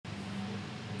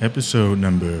episode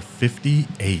number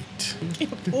 58. You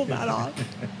pull that off.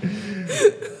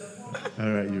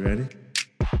 All right, you ready?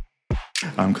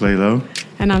 I'm Clay Lowe.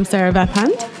 And I'm Sarah Beth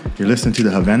Hunt. You're listening to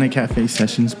the Havana Cafe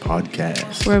Sessions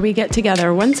podcast, where we get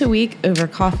together once a week over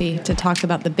coffee to talk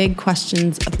about the big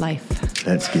questions of life.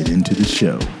 Let's get into the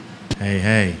show.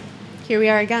 Hey. Here we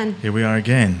are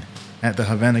again. At the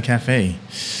Havana Cafe.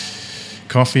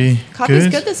 Coffee's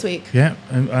good this week. Yeah,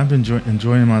 I've been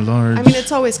enjoying my large... I mean,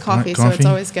 it's always coffee, so it's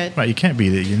always good. Right, you can't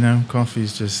beat it, you know?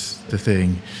 Coffee's just the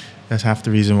thing. That's half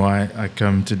the reason why I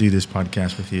come to do this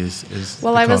podcast with you is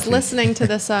well, I was listening to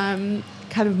this kind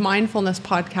of mindfulness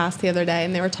podcast the other day,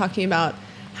 and they were talking about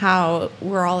how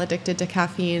we're all addicted to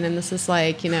caffeine, and this is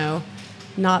like,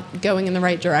 not going in the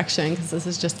right direction because this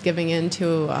is just giving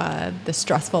into the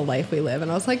stressful life we live. And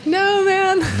I was like, no,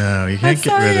 man. No, you can't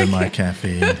get rid of my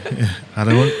caffeine. I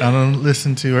don't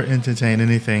listen to or entertain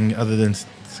anything other than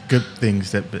good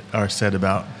things that are said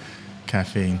about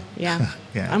caffeine. Yeah.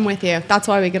 I'm with you. That's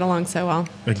why we get along so well.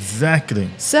 Exactly.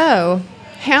 So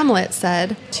Hamlet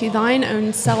said, "To thine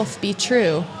own self be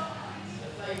true."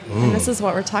 Ooh. And this is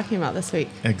what we're talking about this week.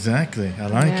 Exactly. I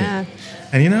like it.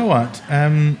 And you know what?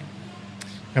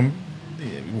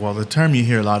 The term you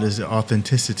hear a lot is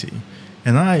authenticity.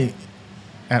 And I,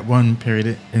 at one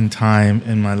period in time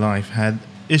in my life, had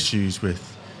issues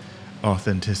with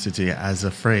authenticity as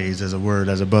a phrase, as a word,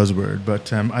 as a buzzword.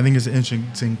 But I think it's an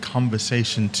interesting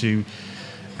conversation to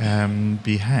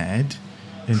be had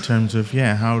in terms of,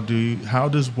 how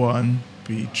does one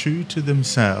be true to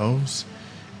themselves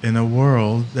in a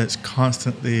world that's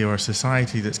constantly, or a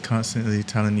society that's constantly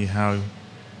telling you how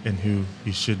and who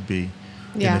you should be.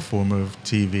 In the form of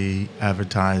TV,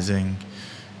 advertising,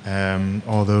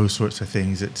 all those sorts of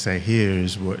things that say,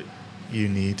 here's what you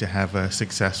need to have a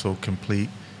successful, complete,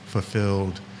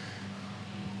 fulfilled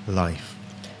life.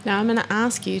 Now, I'm going to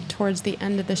ask you towards the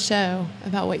end of the show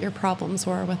about what your problems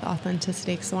were with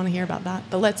authenticity, because I want to hear about that.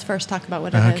 But let's first talk about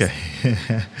what it is.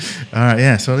 Okay. All right,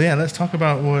 yeah. So, let's talk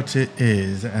about what it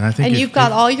is. And you've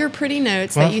got all your pretty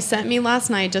notes that you sent me last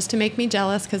night just to make me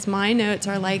jealous, because my notes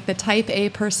are like the type A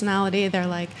personality. They're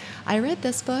like, I read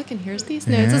this book, and here's these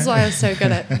notes. This is why I was so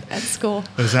good at school.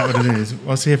 Is that what it is?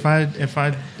 Well, see, if I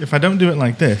don't do it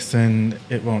like this, then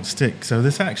it won't stick. So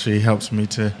this actually helps me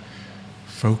to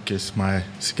focus my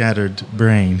scattered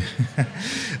brain.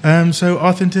 So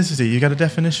authenticity, you got a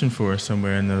definition for us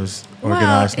somewhere in those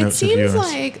organized notes of yours? Well, it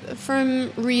seems like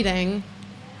from reading,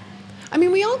 I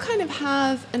mean, we all kind of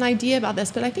have an idea about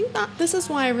this, but I think that this is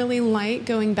why I really like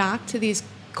going back to these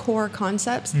core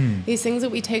concepts, these things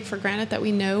that we take for granted that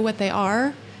we know what they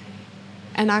are,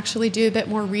 and actually do a bit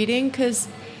more reading, because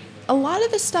a lot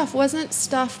of the stuff wasn't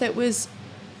stuff that was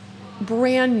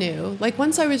brand new. Like,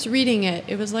 once I was reading it,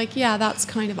 it was like, that's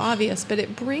kind of obvious, but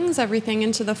it brings everything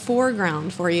into the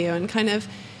foreground for you and kind of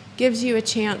gives you a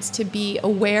chance to be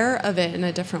aware of it in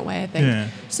a different way, I think. Yeah.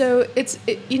 So it's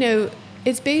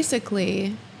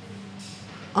basically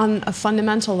on a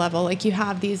fundamental level, like, you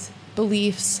have these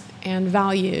beliefs and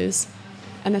values,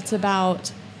 and it's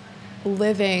about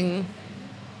living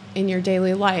in your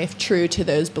daily life true to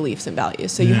those beliefs and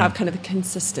values. So you have kind of a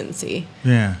consistency.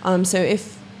 Yeah. So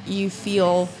if you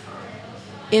feel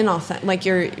inauthentic, like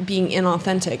you're being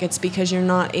inauthentic, it's because you're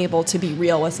not able to be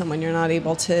real with someone. You're not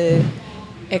able to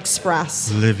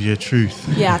live your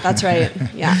truth. Yeah, that's right.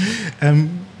 Yeah.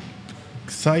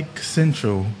 Psych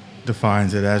Central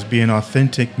defines it as being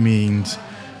authentic means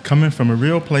coming from a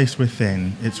real place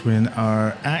within. It's when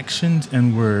our actions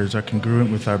and words are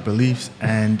congruent with our beliefs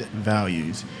and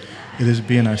values. It is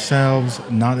being ourselves,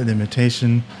 not an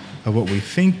imitation of what we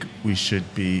think we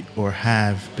should be or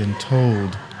have been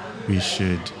told we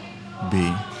should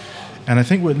be. And I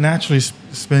think what naturally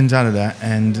spins out of that,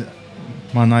 and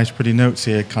my nice pretty notes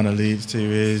here kind of leads to,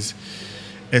 is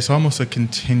it's almost a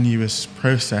continuous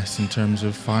process in terms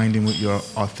of finding what your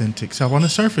authentic self. On the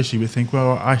surface, you would think,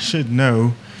 well, I should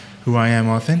know who I am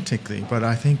authentically. But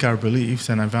I think our beliefs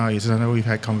and our values, and I know we've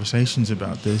had conversations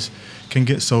about this, can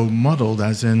get so muddled,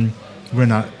 as in we're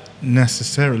not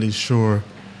necessarily sure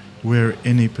where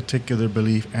any particular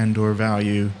belief and or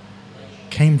value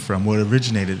came from, what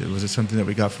originated it. Was it something that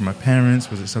we got from our parents?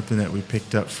 Was it something that we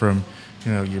picked up from,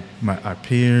 our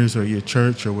peers or your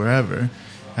church or wherever?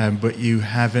 But you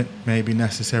haven't maybe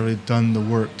necessarily done the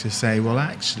work to say, well,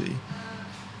 actually,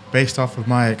 based off of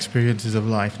my experiences of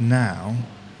life now,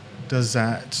 does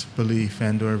that belief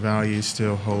and or value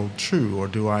still hold true? Or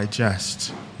do I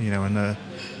just, in a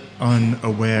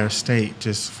unaware state,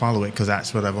 just follow it because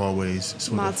that's what I've always sort of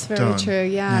done? That's very true,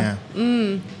 yeah.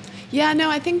 No,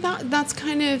 I think that's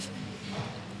kind of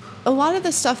a lot of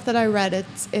the stuff that I read.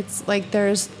 It's like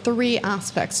there's three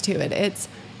aspects to it. It's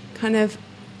kind of,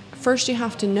 first you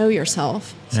have to know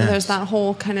yourself. So Yes. there's that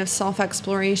whole kind of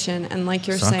self-exploration, and like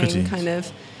you're Socrates. saying, kind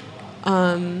of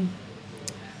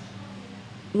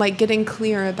like getting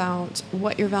clear about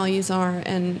what your values are,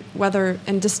 and whether,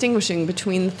 and distinguishing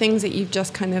between the things that you've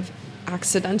just kind of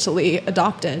accidentally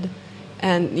adopted,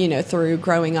 and, you know, through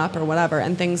growing up or whatever,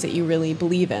 and things that you really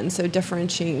believe in. So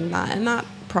differentiating that, and that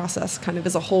process kind of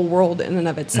is a whole world in and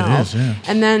of itself. It is, yeah.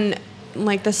 And then,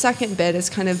 like, the second bit is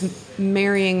kind of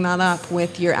marrying that up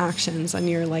with your actions and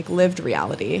your, like, lived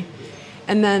reality.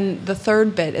 And then the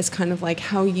third bit is kind of like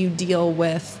how you deal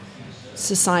with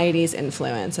society's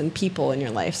influence and people in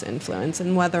your life's influence,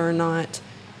 and whether or not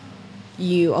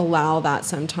you allow that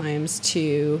sometimes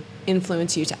to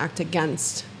influence you to act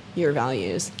against your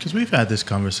values. Because we've had this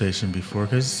conversation before,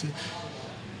 because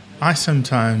I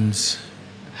sometimes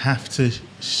have to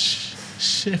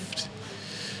shift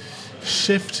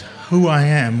who I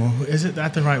am, or is it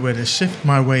that the right way? To shift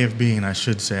my way of being, I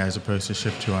should say, as opposed to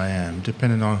shift who I am,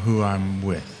 depending on who I'm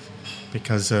with.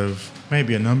 Because of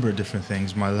maybe a number of different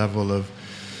things, my level of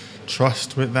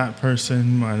trust with that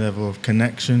person, my level of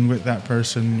connection with that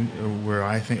person, where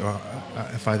I think, or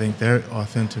if I think they're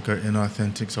authentic or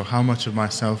inauthentic, so how much of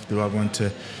myself do I want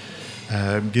to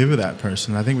give to that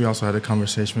person? I think we also had a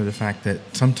conversation with the fact that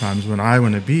sometimes when I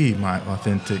want to be my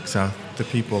authentic self, the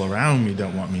people around me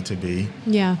don't want me to be.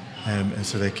 Yeah. And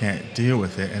so they can't deal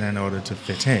with it. And in order to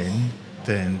fit in,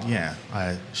 then, yeah,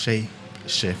 I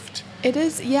shift. It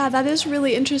is, yeah, that is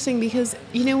really interesting, because,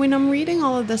 you know, when I'm reading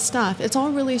all of this stuff, it's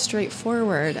all really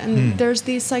straightforward. And there's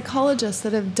these psychologists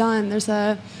that have done,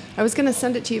 I was going to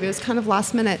send it to you, but it was kind of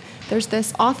last minute. There's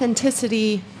this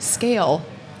authenticity scale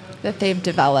that they've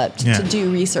developed to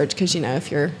do research, because, you know,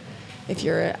 if you're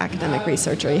an academic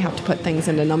researcher, you have to put things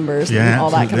into numbers and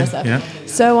all that kind of stuff. Yeah.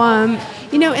 So,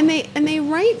 you know, and they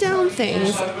write down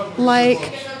things like,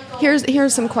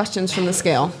 here's some questions from the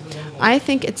scale. I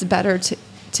think it's better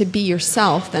to be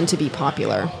yourself than to be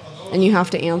popular. And you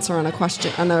have to answer on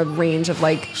a range of,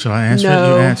 like, Shall I answer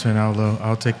no. it? You answer, and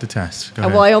I'll take the test. Go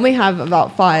ahead. Well, I only have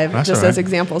about 5 That's just all as right.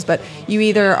 examples, but you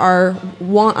either are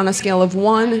on a scale of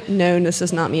 1, no, this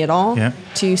is not me at all, Yeah.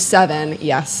 to 7,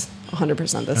 yes,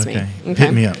 100% this Okay. me.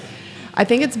 Hit me up. I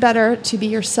think it's better to be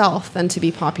yourself than to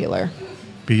be popular.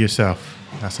 Be yourself.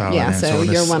 That's how I answer. so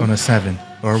you're one. On a 7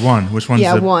 or 1. Which one's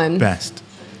the 1. best?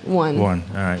 1. 1.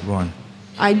 All right, 1.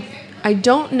 I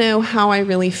don't know how I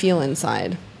really feel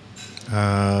inside.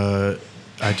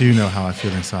 I do know how I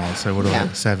feel inside. So what do I?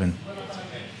 Yeah. 7.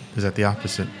 Is that the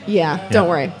opposite? Yeah, don't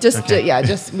worry.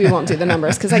 Just we won't do the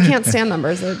numbers, because I can't stand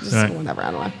numbers. They're just Right. whatever.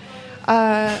 I don't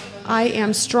know. I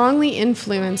am strongly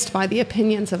influenced by the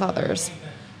opinions of others.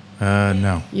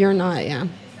 No. You're not, yeah.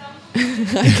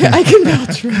 I can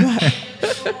vouch for that.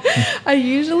 I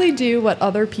usually do what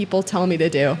other people tell me to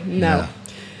do. No.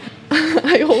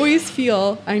 I always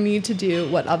feel I need to do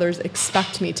what others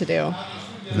expect me to do.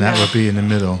 That would be in the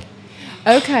middle.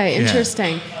 Okay,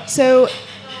 interesting. So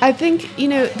I think, you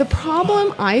know, the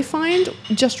problem I find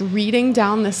just reading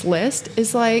down this list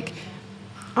is, like,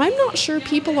 I'm not sure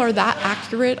people are that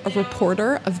accurate a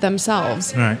reporter of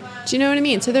themselves. Right. Do you know what I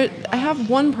mean? So I have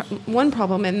one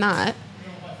problem in that,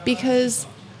 because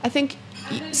I think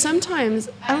sometimes,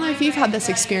 I don't know if you've had this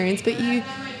experience, but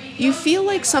you feel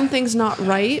like something's not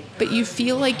right, but you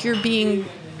feel like you're being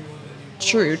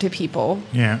true to people,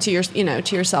 to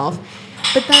yourself.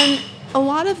 But then a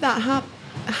lot of that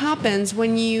happens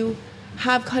when you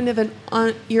have kind of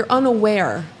you're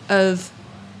unaware of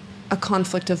a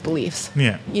conflict of beliefs.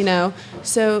 Yeah. You know,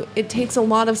 so it takes a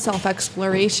lot of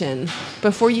self-exploration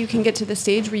before you can get to the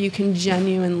stage where you can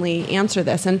genuinely answer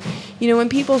this. And, you know, when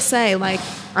people say, like,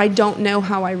 I don't know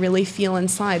how I really feel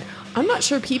inside, I'm not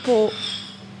sure people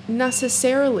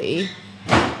necessarily,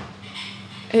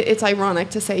 it's ironic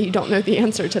to say you don't know the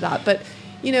answer to that, but,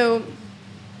 you know,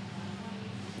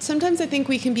 sometimes I think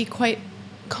we can be quite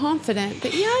confident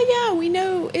that we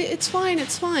know it's fine,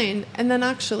 and then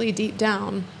actually deep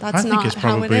down that's not how it is. I think it's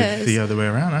probably the other way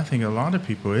around. I think a lot of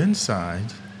people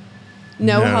inside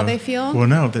know how they feel. Well,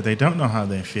 no, that they don't know how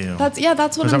they feel. That's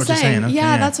what I'm saying. Okay,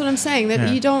 yeah, that's what I'm saying.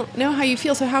 That you don't know how you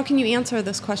feel. So how can you answer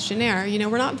this questionnaire? You know,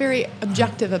 we're not very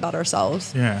objective about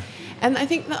ourselves. Yeah. And I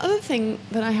think the other thing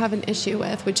that I have an issue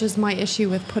with, which is my issue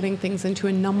with putting things into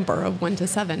a number of 1 to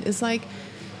 7, is, like,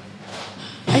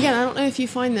 again, I don't know if you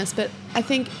find this, but I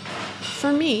think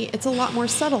for me, it's a lot more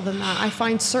subtle than that. I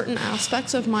find certain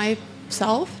aspects of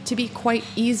myself to be quite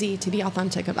easy to be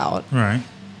authentic about. Right.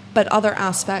 But other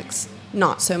aspects,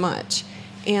 not so much.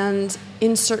 And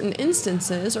in certain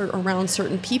instances or around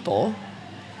certain people,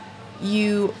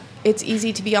 it's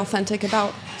easy to be authentic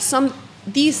about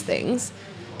these things,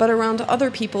 But around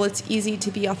other people, it's easy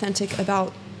to be authentic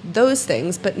about those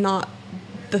things, but not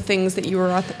the things that you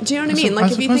were authentic. Do you know what I mean?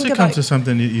 Like, if you think about, comes to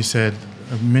something that you said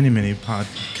many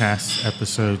podcast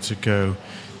episodes ago,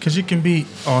 because you can be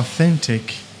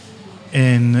authentic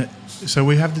in. So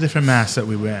we have the different masks that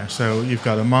we wear. So you've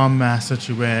got a mom mask that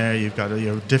you wear. You've got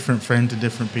a different friend to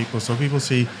different people. So people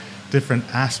see different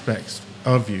aspects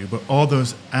of you, but all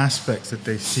those aspects that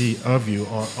they see of you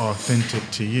are authentic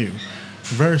to you.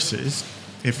 Versus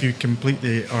if you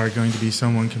completely are going to be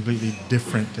someone completely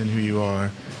different than who you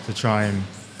are to try and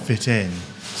fit in.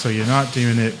 So you're not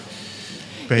doing it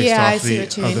based off the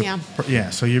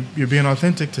other. So you're being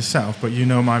authentic to self, but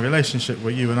my relationship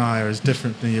with you and I is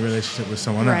different than your relationship with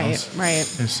someone else. Right.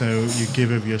 And so you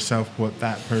give of yourself what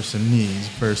that person needs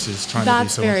versus trying to be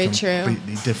someone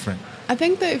completely different. I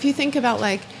think that if you think about,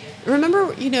 like,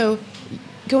 remember,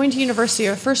 going to university,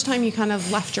 or the first time you kind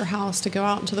of left your house to go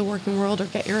out into the working world or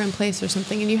get your own place or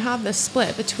something, and you have this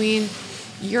split between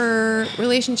your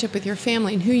relationship with your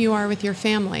family and who you are with your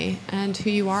family and who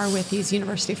you are with these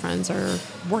university friends or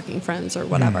working friends or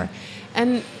whatever.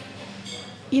 And,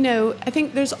 I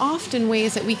think there's often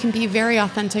ways that we can be very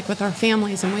authentic with our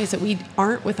families and ways that we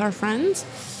aren't with our friends,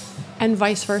 and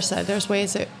vice versa. There's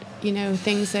ways that,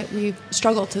 things that we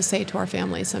struggle to say to our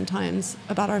families sometimes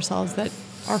about ourselves that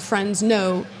our friends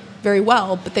know very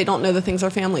well, but they don't know the things our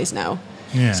families know.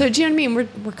 Yeah. So do you know what I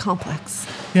mean? We're complex.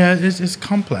 Yeah, it's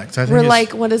complex. I think we're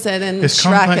like, what is it in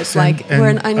Shrek? It's like we're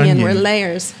an onion. We're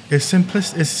layers. It's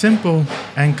simple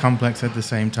and complex at the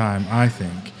same time, I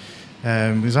think.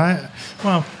 Because I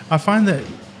find that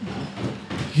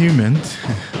humans,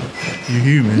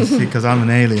 because I'm an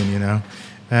alien,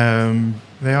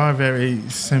 they are very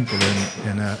simple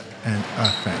in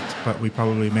effect, but we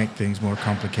probably make things more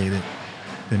complicated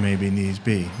than maybe needs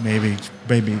be. Maybe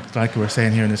like we're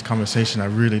saying here in this conversation, I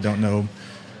really don't know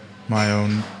my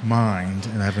own mind,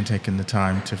 and I haven't taken the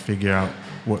time to figure out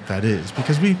what that is.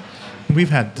 Because we've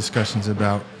had discussions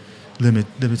about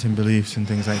limiting beliefs and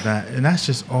things like that, and that's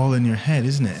just all in your head,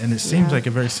 isn't it? And it seems like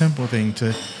a very simple thing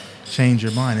to change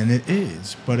your mind, and it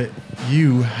is, but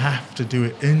you have to do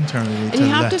it internally. And you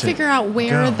have to figure out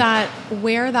where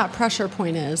that pressure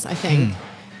point is, I think.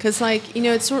 Because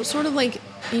it's sort of like,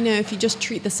 if you just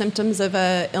treat the symptoms of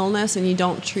a illness and you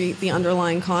don't treat the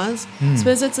underlying cause. I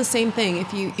suppose it's the same thing.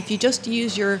 If you just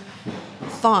use your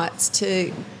thoughts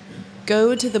to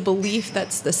go to the belief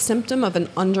that's the symptom of an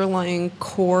underlying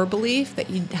core belief that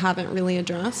you haven't really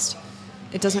addressed,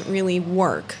 it doesn't really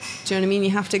work. Do you know what I mean?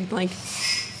 You have to,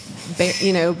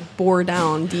 bore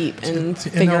down deep and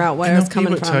figure out where it's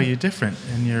coming from. would tell you different,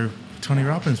 and Tony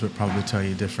Robbins would probably tell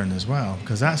you different as well,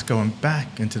 because that's going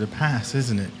back into the past,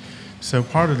 isn't it? So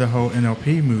part of the whole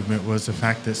NLP movement was the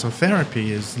fact that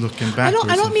therapy is looking backwards.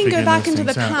 I don't mean go back into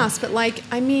the out. past, but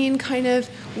kind of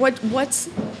what's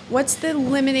the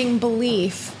limiting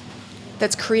belief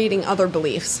that's creating other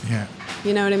beliefs? Yeah.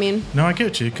 You know what I mean? No, I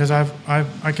get you, because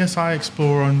I guess I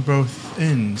explore on both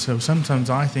ends. So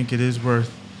sometimes I think it's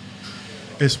worth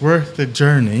the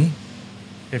journey,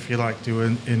 if you like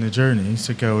doing in a journey,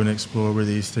 to go and explore where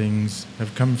these things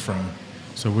have come from.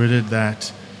 So where did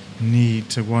that need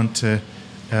to want to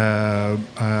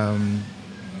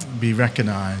be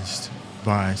recognized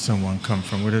by someone come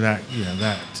from? Where did that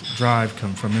drive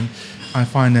come from? And I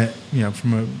find that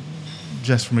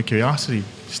from a curiosity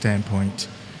standpoint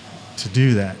to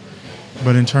do that.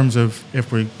 But in terms of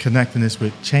if we're connecting this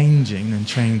with changing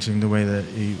the way that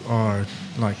you are,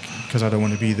 because I don't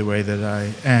want to be the way that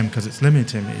I am because it's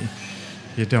limiting me,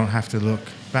 you don't have to look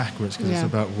backwards, because it's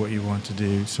about what you want to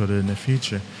do sort of in the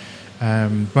future.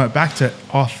 But back to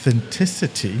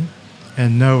authenticity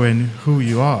and knowing who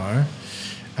you are,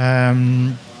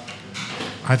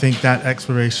 I think that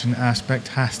exploration aspect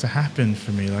has to happen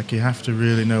for me. You have to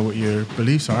really know what your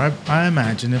beliefs are. I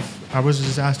imagine if I was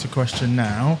just asked a question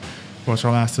now, which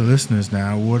I'll ask the listeners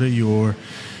now, what are your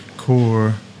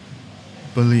core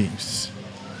beliefs?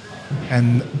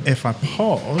 And if I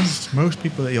paused, most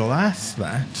people that you'll ask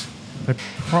that, they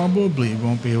probably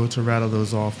won't be able to rattle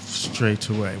those off straight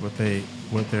away, what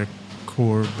their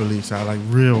core beliefs are,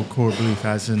 real core belief,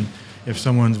 as in if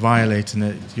someone's violating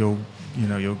it, you'll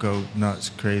go nuts,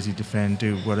 crazy, defend,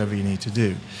 do whatever you need to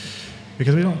do.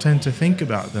 Because we don't tend to think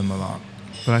about them a lot.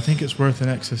 But I think it's worth an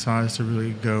exercise to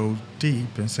really go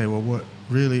deep and say, well, what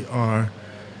really are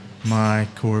my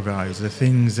core values? The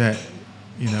things that,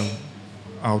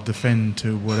 I'll defend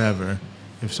to whatever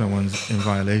if someone's in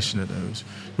violation of those,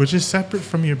 which is separate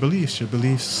from your beliefs. Your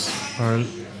beliefs are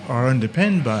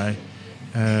underpinned by,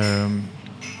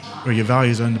 or your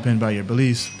values are underpinned by your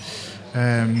beliefs,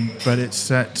 but it's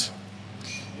that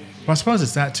Well, I suppose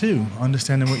it's that too,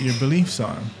 understanding what your beliefs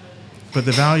are. But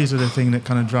the values are the thing that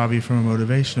kind of drive you from a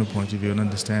motivational point of view, and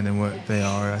understanding what they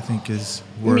are, I think, is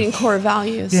worth... You mean core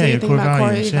values? Yeah, so you your think core about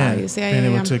values, core yeah. values. Yeah, Being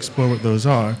yeah, able to explore what those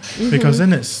are. Because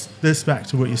then it's this back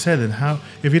to what you said, and how,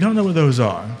 if you don't know what those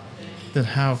are, then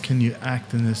how can you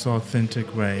act in this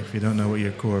authentic way if you don't know what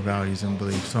your core values and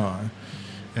beliefs are?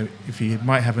 If you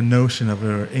might have a notion of it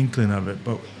or inkling of it,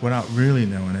 but without really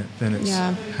knowing it, then it's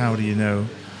how do you know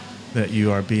that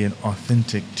you are being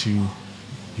authentic to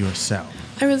yourself?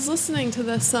 I was listening to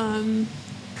this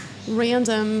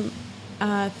random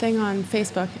thing on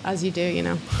Facebook, as you do, you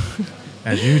know.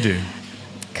 As you do.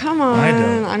 Come on. I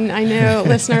don't. I know,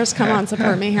 listeners, come on,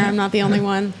 support me here. I'm not the only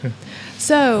one.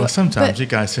 So, well, sometimes you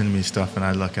guys send me stuff and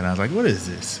I look and I was like, what is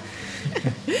this?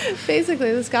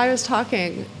 Basically, this guy was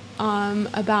talking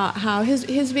about how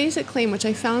his basic claim, which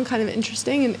I found kind of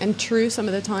interesting and true some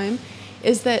of the time,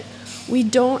 is that we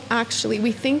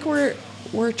think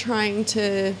we're trying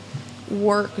to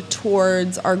work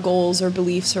towards our goals or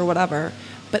beliefs or whatever,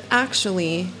 but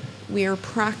actually we are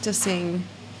practicing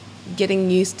getting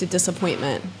used to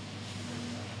disappointment,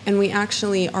 and we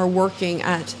actually are working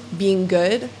at being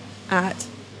good at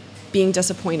being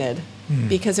disappointed.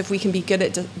 Because if we can be good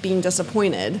at being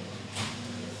disappointed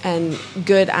and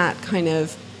good at kind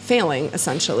of failing,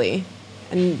 essentially,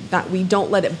 and that we don't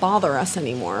let it bother us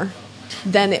anymore,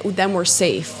 then we're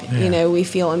safe. Yeah. You know, we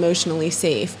feel emotionally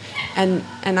safe. And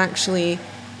actually,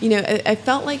 you know, I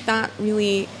felt like that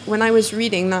really, when I was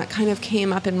reading, that kind of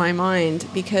came up in my mind,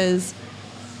 because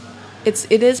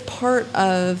it is part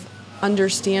of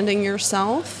understanding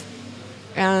yourself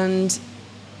and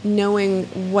knowing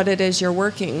what it is you're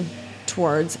working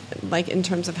towards, like in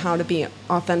terms of how to be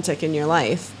authentic in your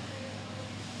life.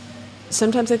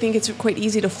 Sometimes I think it's quite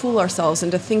easy to fool ourselves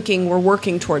into thinking we're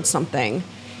working towards something,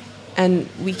 and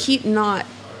we keep not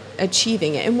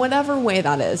achieving it in whatever way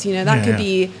that is. You know, that could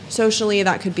be socially,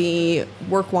 that could be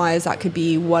work-wise, that could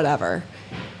be whatever.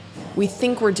 We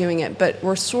think we're doing it, but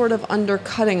we're sort of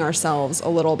undercutting ourselves a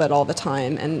little bit all the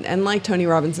time. And like Tony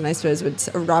Robbins, and I suppose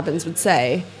Robbins would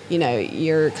say, you know,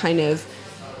 you're kind of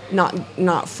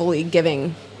not fully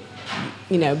giving,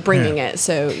 you know, bringing it.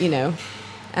 So, you know,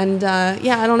 and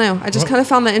I don't know. I just kind of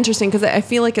found that interesting, because I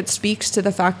feel like it speaks to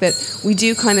the fact that we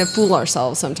do kind of fool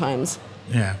ourselves sometimes.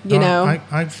 Yeah. You know?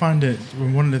 I find it,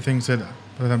 one of the things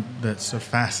that's a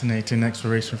fascinating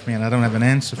exploration for me, and I don't have an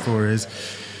answer for, is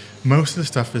most of the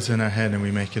stuff is in our head and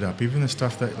we make it up. Even the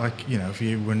stuff that, like, you know,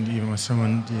 when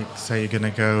someone, you say you're going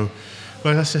to go,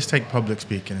 well, let's just take public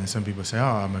speaking, and some people say,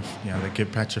 they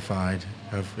get petrified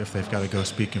if they've got to go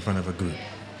speak in front of a group.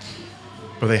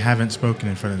 But they haven't spoken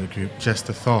in front of the group, just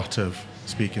the thought of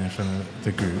speaking in front of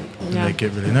the group, and they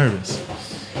get really nervous.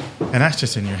 And that's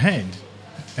just in your head.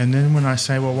 And then when I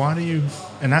say, well, why do you,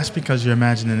 and that's because you're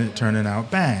imagining it turning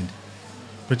out bad.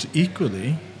 But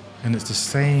equally, and it's the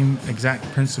same exact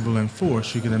principle in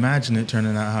force, you can imagine it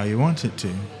turning out how you want it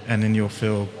to, and then you'll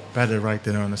feel better right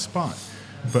there on the spot.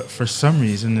 But for some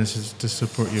reason, this is to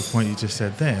support your point you just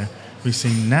said there, we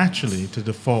seem naturally to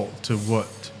default to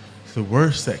what the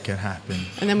worst that can happen.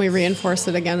 And then we reinforce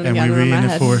it again and again. And we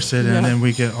reinforce it, and then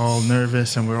we get all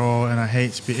nervous, and I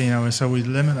hate speaking, and so we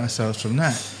limit ourselves from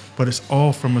that. But it's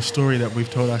all from a story that we've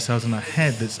told ourselves in our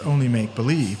head that's only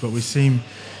make-believe. But we seem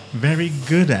very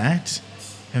good at,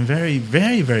 and very,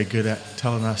 very, very good at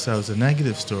telling ourselves a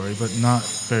negative story, but not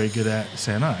very good at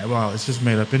saying, all right, well, it's just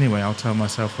made up anyway. I'll tell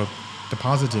myself the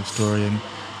positive story and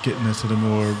get into the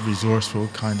more resourceful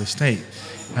kind of state.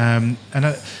 And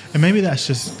maybe that's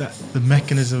just the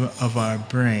mechanism of our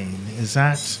brain. It's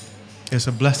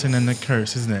a blessing and a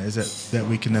curse, isn't it? Is that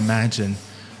we can imagine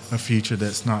a future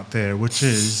that's not there, which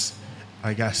is,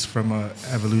 I guess, from an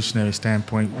evolutionary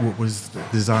standpoint, what was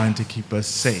designed to keep us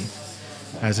safe.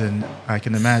 As in, I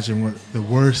can imagine what the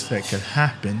worst that could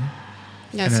happen,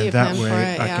 and in that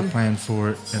way I can plan for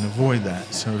it and avoid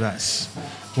that. So that's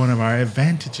one of our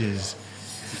advantages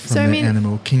from the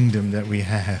animal kingdom that we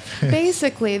have.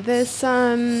 Basically, this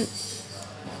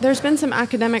there's been some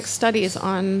academic studies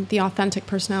on the authentic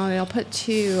personality. I'll put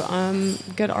two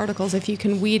good articles if you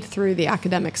can weed through the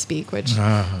academic speak, which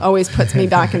always puts me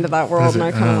back into that world, and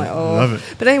I kind of like, oh. Love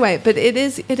it. But anyway,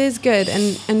 it is good,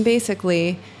 and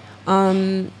basically,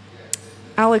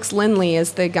 Alex Lindley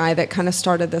is the guy that kind of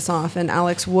started this off, and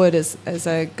Alex Wood is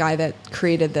a guy that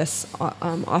created this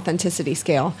authenticity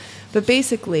scale. But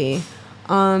basically,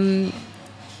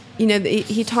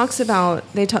 he talks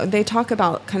about, they talk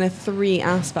about kind of three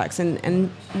aspects, and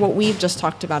what we've just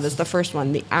talked about is the first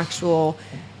one, the actual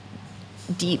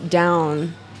deep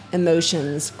down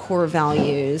emotions, core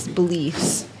values,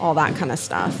 beliefs, all that kind of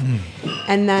stuff.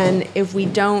 And then if we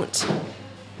don't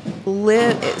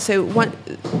live. So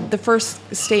the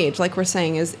first stage, like we're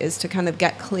saying, is to kind of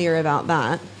get clear about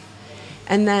that.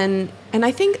 And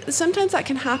I think sometimes that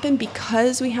can happen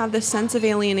because we have this sense of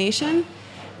alienation.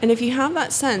 And if you have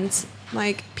that sense,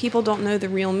 like, people don't know the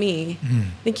real me,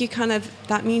 I think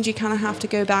that means you kind of have to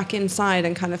go back inside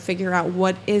and kind of figure out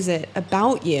what is it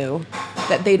about you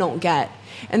that they don't get.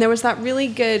 And there was that really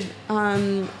good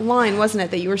line, wasn't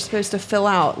it, that you were supposed to fill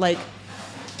out, like,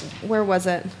 where was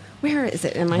it? Where is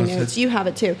it in my notes? You have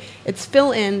it too. It's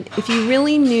fill in, if you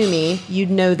really knew me, you'd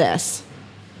know this.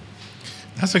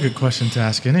 That's a good question to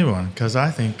ask anyone, because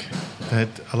I think that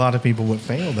a lot of people would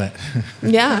fail that.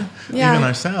 Yeah. Even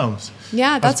ourselves.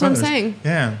 Yeah, that's what I'm saying.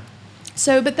 Yeah.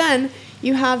 So, but then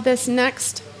you have this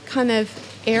next kind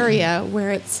of area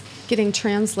where it's getting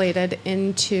translated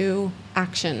into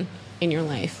action in your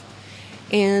life.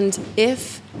 And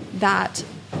if that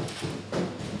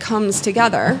comes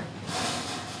together,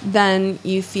 then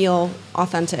you feel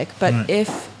authentic. But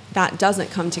if that doesn't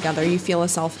come together, you feel a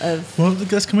can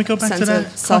we go back to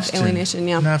that self-alienation?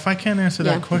 Yeah. Now, if I can't answer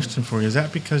that question for you, is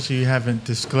that because you haven't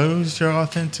disclosed your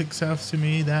authentic self to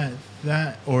me, that,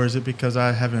 or is it because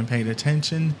I haven't paid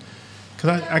attention?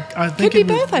 Because I think could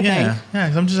be both. I think. Yeah.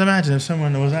 Because I'm just imagining if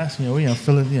someone was asking you,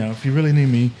 if you really knew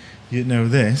me, you'd know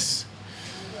this.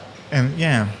 And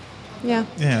yeah.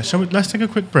 Let's take a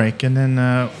quick break and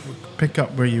then pick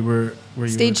up where you were.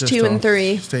 Stage 2 and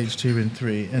 3. Stage 2 and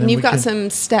 3. And you've got some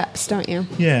steps, don't you?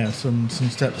 Yeah, some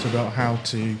steps about how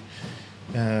to,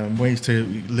 ways to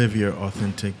live your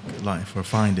authentic life or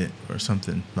find it or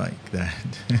something like that.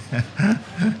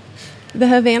 The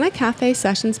Havana Cafe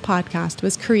Sessions podcast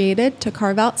was created to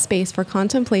carve out space for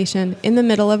contemplation in the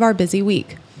middle of our busy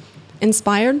week.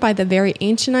 Inspired by the very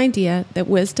ancient idea that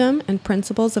wisdom and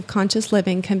principles of conscious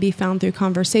living can be found through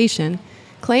conversation,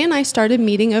 Clay and I started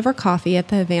meeting over coffee at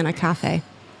the Havana Cafe.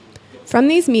 From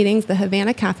these meetings, the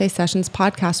Havana Cafe Sessions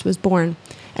podcast was born,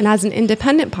 and as an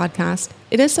independent podcast,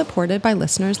 it is supported by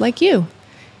listeners like you.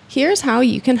 Here's how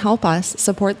you can help us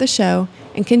support the show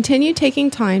and continue taking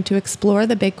time to explore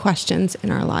the big questions in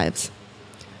our lives.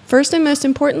 First and most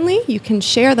importantly, you can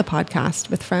share the podcast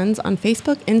with friends on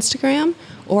Facebook, Instagram,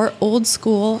 or old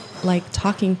school, like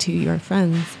talking to your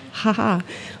friends. Haha.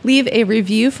 Leave a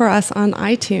review for us on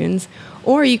iTunes,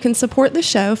 or you can support the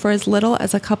show for as little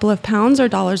as a couple of pounds or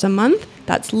dollars a month.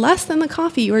 That's less than the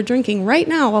coffee you are drinking right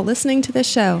now while listening to this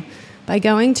show, by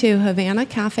going to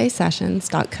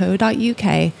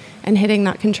havanacafesessions.co.uk and hitting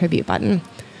that contribute button.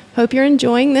 Hope you're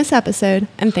enjoying this episode,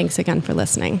 and thanks again for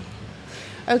listening.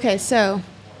 Okay, so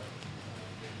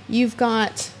you've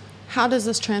got, how does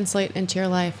this translate into your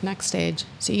life? Next stage.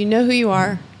 So you know who you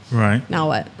are. Right. Now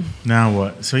what?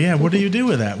 So yeah, what do you do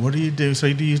with that? What do you do?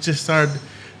 So do you just start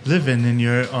living in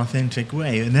your authentic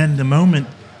way, and then the moment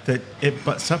that it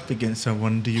butts up against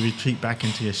someone, do you retreat back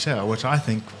into your shell, which I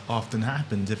think often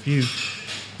happens. If you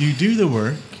do the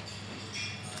work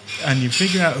and you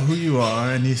figure out who you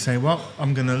are and you say, well,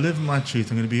 I'm going to live my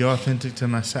truth, I'm going to be authentic to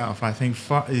myself, I think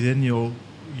then you'll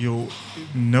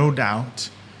no doubt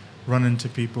run into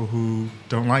people who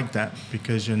don't like that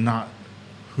because you're not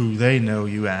who they know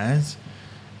you as,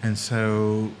 and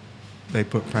so they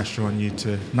put pressure on you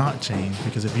to not change,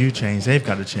 because if you change, they've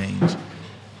got to change.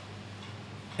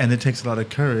 And it takes a lot of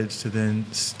courage to then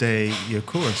stay your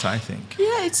course, I think.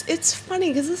 Yeah, it's funny,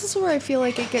 because this is where I feel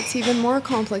like it gets even more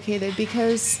complicated,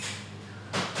 because,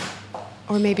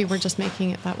 or maybe we're just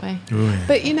making it that way. Ooh, yeah.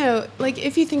 But, like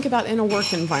if you think about in a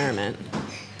work environment,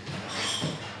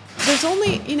 there's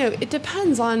only, it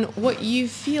depends on what you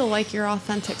feel like your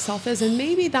authentic self is. And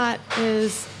maybe that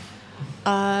is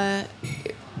a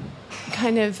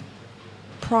kind of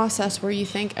process where you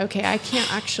think, okay, I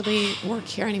can't actually work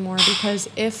here anymore, because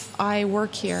if I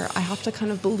work here, I have to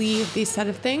kind of believe these set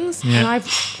of things. Yeah. And I've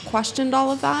questioned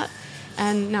all of that,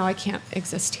 and now I can't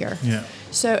exist here. Yeah.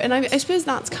 So, and I suppose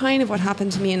that's kind of what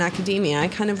happened to me in academia. I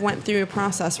kind of went through a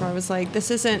process where I was like,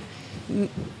 this isn't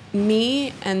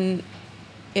me, and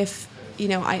if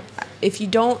you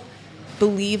don't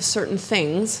believe certain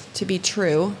things to be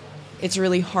true, it's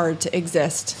really hard to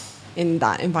exist in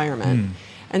that environment.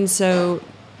 And so,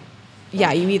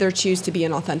 yeah, you either choose to be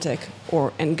inauthentic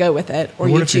and go with it, or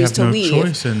you choose to leave.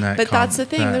 Choice in that. But that's the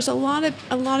thing. There's a lot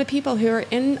of people who are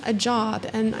in a job,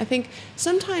 and I think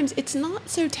sometimes it's not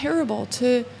so terrible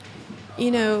to,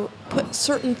 put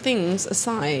certain things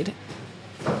aside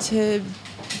to,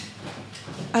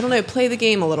 I don't know, play the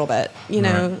game a little bit.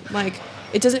 Right. Like,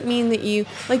 it doesn't mean that you,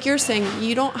 like you're saying,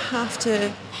 you don't have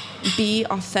to be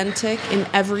authentic in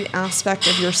every aspect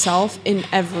of yourself in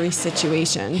every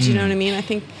situation. Do you know what I mean? I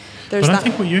think there's I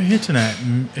think what you're hitting at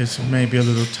is maybe a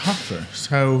little tougher.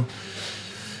 So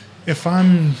if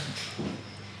I'm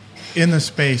in a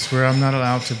space where I'm not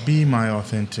allowed to be my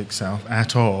authentic self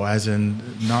at all, as in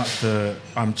not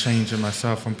I'm changing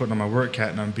myself, I'm putting on my work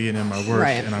hat and I'm being in my work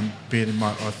Right. and I'm being in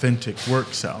my authentic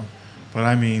work self. But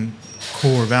I mean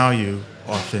core value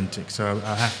authentic. So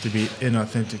I have to be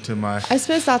inauthentic to my I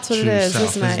suppose that's what it true is,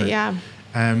 self, isn't it? Yeah.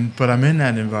 But I'm in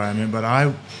that environment, but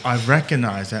I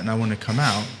recognize that and I want to come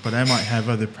out, but I might have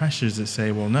other pressures that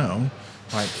say, well, no.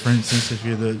 Like, for instance, if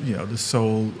you're the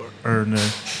sole earner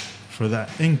for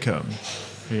that income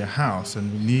for your house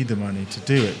and you need the money to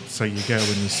do it, so you go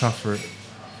and you suffer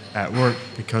at work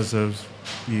because of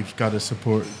you've got to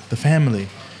support the family,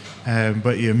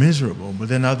 but you're miserable. But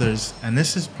then others, and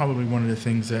this is probably one of the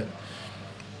things that,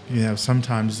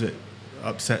 sometimes it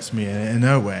upsets me in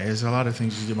a way, is a lot of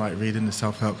things you might read in the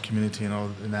self-help community and all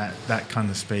in that kind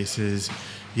of space is,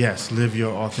 yes, live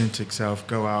your authentic self,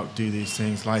 go out, do these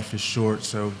things. Life is short,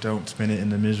 so don't spend it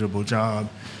in a miserable job.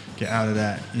 Get out of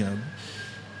that,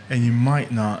 and you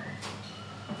might not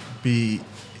be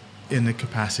in the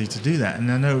capacity to do that.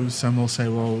 And I know some will say,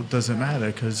 well, it doesn't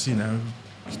matter because,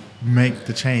 make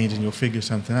the change and you'll figure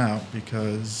something out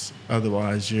because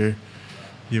otherwise you're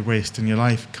wasting your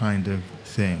life kind of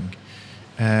thing.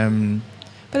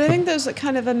 But I think there's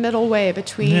kind of a middle way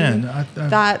between I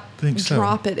that think so.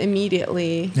 drop it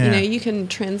immediately. Yeah. You can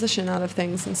transition out of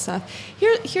things and stuff.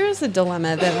 Here's a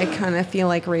dilemma that I kind of feel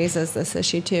like raises this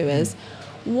issue too is,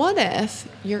 what if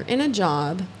you're in a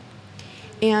job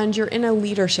and you're in a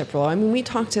leadership role? I mean, we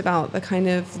talked about the kind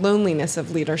of loneliness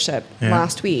of leadership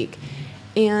last week.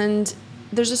 And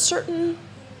there's a certain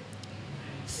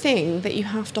thing that you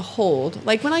have to hold.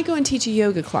 Like when I go and teach a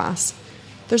yoga class,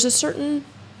 there's a certain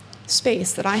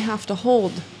space that I have to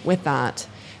hold with that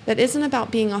isn't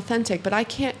about being authentic, but I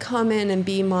can't come in and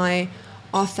be my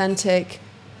authentic,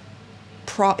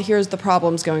 here's the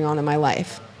problems going on in my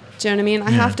life. Do you know what I mean?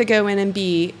 I have to go in and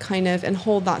be kind of, and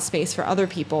hold that space for other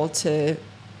people to,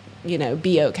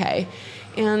 be okay.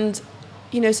 And,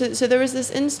 so there was this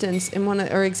instance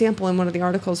example in one of the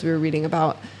articles we were reading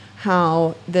about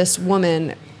how this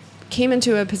woman came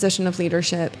into a position of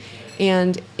leadership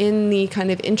and in the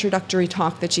kind of introductory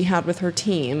talk that she had with her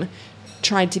team,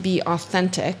 tried to be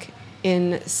authentic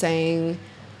in saying,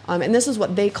 and this is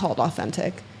what they called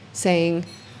authentic, saying,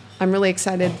 I'm really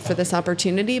excited for this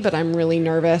opportunity, but I'm really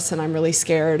nervous and I'm really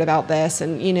scared about this.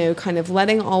 And, kind of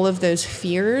letting all of those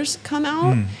fears come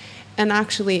out. And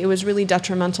actually, it was really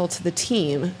detrimental to the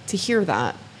team to hear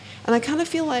that. And I kind of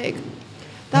feel like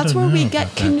that's where we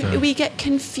get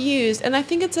confused. And I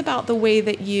think it's about the way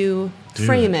that you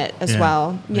frame it as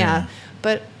well. Yeah.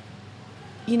 But,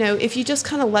 if you just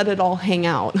kind of let it all hang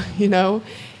out,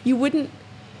 you wouldn't,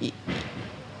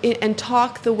 and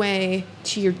talk the way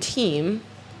to your team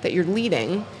that you're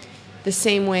leading the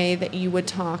same way that you would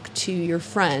talk to your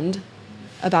friend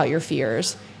about your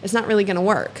fears. It's not really going to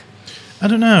work. I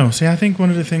don't know. See, I think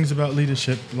one of the things about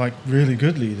leadership, like really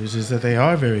good leaders, is that they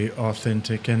are very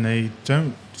authentic and they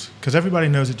don't, because everybody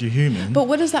knows that you're human. But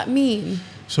what does that mean?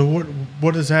 So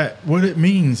what it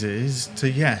means is to,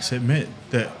 yes, admit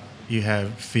that you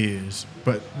have fears,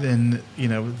 but then,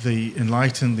 the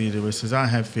enlightened leader says, I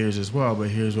have fears as well, but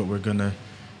here's what we're going to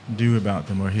do about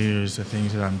them, or here's the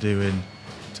things that I'm doing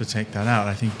to take that out.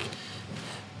 I think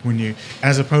when you,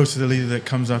 as opposed to the leader that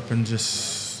comes up and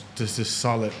just this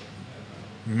solid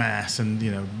mass and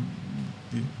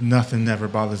nothing ever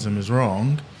bothers them is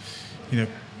wrong,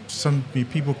 some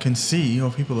people can see, or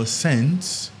people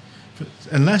sense,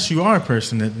 unless you are a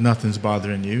person that nothing's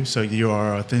bothering you, so you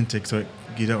are authentic, so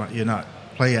you're not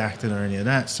play acting or any of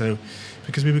that, so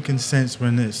because people can sense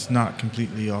when it's not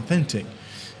completely authentic.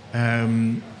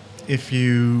 If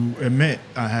you admit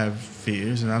I have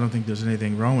fears, and I don't think there's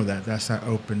anything wrong with that, that's that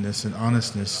openness and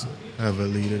honestness of a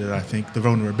leader that I think, the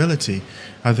vulnerability.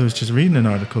 I was just reading an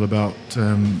article about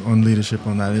on leadership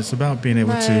on that. It's about being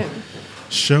able to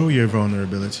show your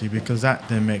vulnerability, because that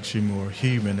then makes you more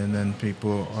human, and then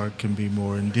people can be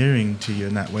more endearing to you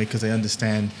in that way because they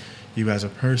understand you as a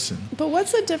person. But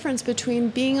what's the difference between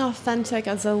being authentic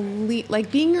as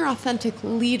like being your authentic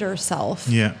leader self?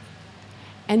 Yeah.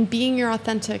 And being your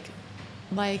authentic,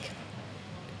 like,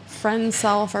 friend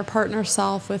self or partner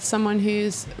self with someone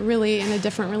who's really in a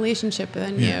different relationship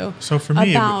than you. So for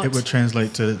me, it would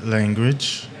translate to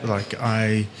language.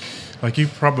 Like you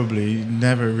probably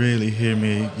never really hear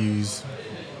me use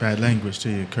bad language, do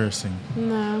you? Cursing.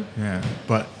 No. Yeah.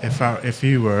 But if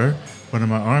you were one of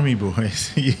my army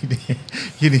boys,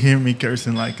 you'd hear me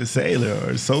cursing like a sailor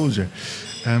or a soldier.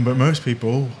 But most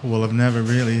people will have never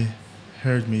really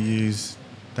heard me use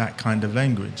that kind of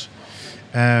language.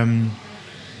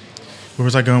 Where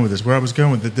was I going with this? Where I was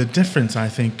going with the difference, I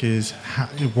think, is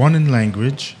one in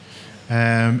language,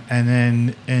 And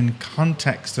then in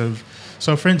context of,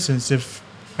 so for instance, if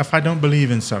I don't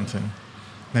believe in something,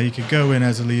 now you could go in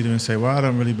as a leader and say, well, I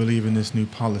don't really believe in this new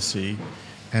policy,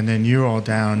 and then you're all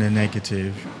down and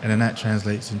negative, and then that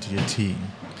translates into your team.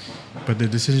 But the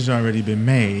decision's already been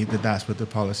made that that's what the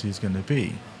policy is going to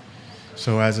be.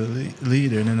 So as a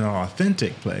leader in an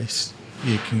authentic place,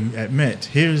 you can admit,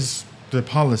 here's the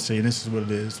policy, and this is what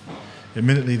it is.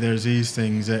 Admittedly, there's these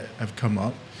things that have come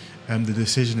up, and the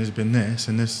decision has been this,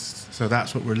 and this, so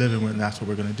that's what we're living with, and that's what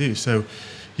we're going to do. So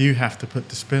you have to put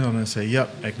the spin on it and say, yep,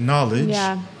 acknowledge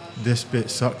this bit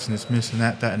sucks, and it's missing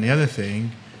that, and the other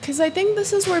thing. Because I think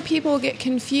this is where people get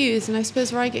confused, and I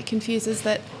suppose where I get confused is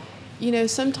that,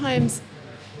 sometimes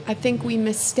I think we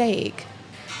mistake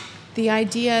the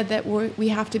idea that we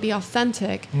have to be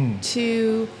authentic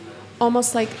to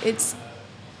almost like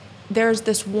there's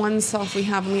this one self we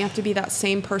have and we have to be that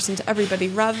same person to everybody,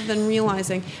 rather than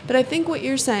realizing. But I think what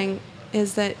you're saying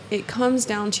is that it comes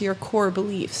down to your core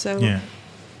beliefs. So,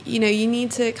 you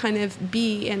need to kind of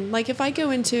be in, like if I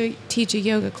go into teach a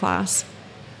yoga class,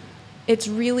 it's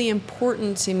really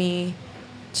important to me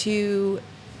to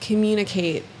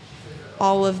communicate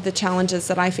all of the challenges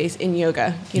that I face in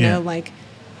yoga, you know, like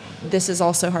this is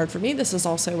also hard for me. This is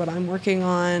also what I'm working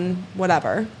on,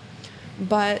 whatever.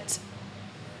 But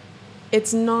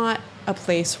it's not a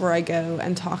place where I go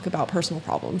and talk about personal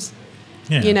problems,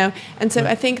 And so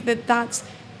I think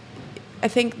I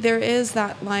think there is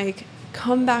that, like,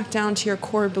 come back down to your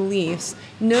core beliefs.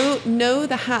 Know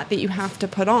the hat that you have to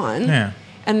put on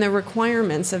and the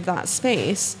requirements of that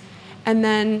space. And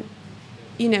then,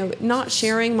 not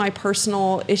sharing my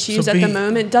personal issues at the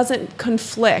moment doesn't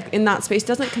conflict in that space,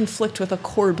 doesn't conflict with a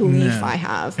core belief I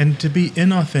have. And to be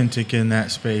inauthentic in that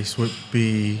space would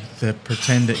be to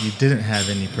pretend that you didn't have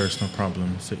any personal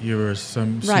problems, that you were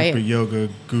some super yoga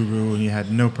guru and you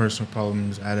had no personal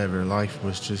problems at ever. Life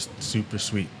was just super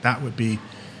sweet. That would be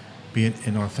being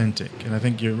inauthentic. And I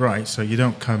think you're right. So you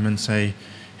don't come and say,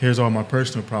 here's all my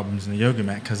personal problems in the yoga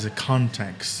mat, because the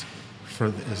context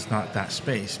it's not that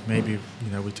space. Maybe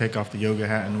we take off the yoga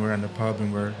hat and we're in the pub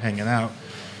and we're hanging out.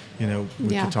 We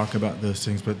could talk about those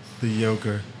things, but the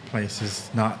yoga place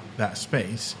is not that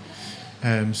space.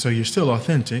 So you're still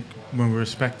authentic when we're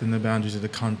respecting the boundaries of the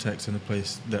context and the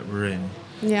place that we're in.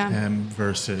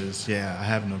 Versus, I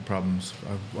have no problems.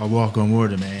 I walk on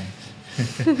water, man.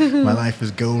 My life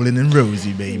is golden and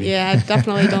rosy, baby. Yeah,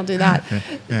 definitely don't do that.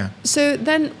 Yeah. So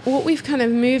then what we've kind of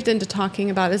moved into talking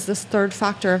about is this third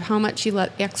factor of how much you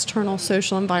let external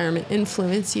social environment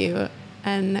influence you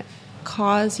and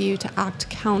cause you to act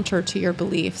counter to your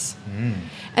beliefs.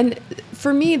 And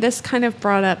for me, this kind of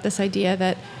brought up this idea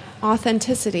that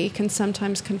authenticity can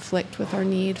sometimes conflict with our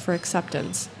need for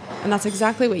acceptance. And that's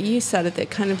exactly what you said at the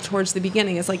kind of towards the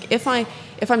beginning. Is like, if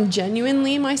I'm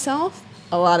genuinely myself,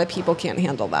 a lot of people can't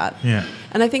handle that. Yeah.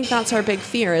 And I think that's our big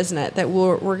fear, isn't it? That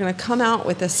we're going to come out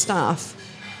with this stuff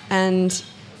and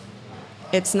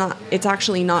it's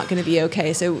actually not going to be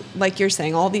okay. So like you're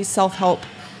saying, all these self-help,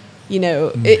 in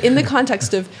the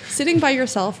context of sitting by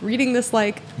yourself, reading this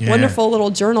wonderful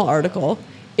little journal article,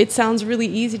 it sounds really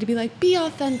easy to be like, be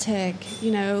authentic,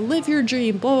 live your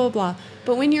dream, blah, blah, blah.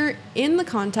 But when you're in the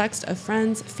context of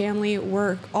friends, family,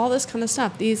 work, all this kind of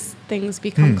stuff, these things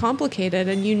become complicated.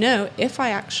 And if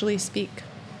I actually speak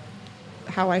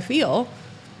how I feel,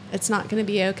 it's not going to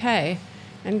be okay.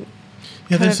 And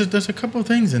there's a couple of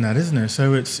things in that, isn't there?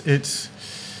 So it's.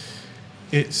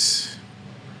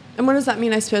 And what does that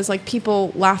mean? I suppose like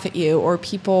people laugh at you or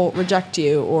people reject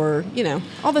you or,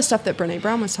 all the stuff that Brene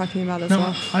Brown was talking about as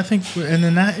well. I think, and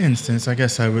in that instance, I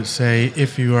guess I would say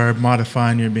if you are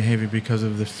modifying your behavior because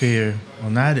of the fear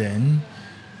on that end,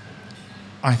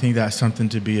 I think that's something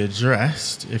to be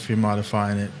addressed if you're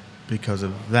modifying it because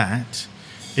of that.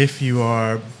 If you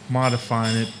are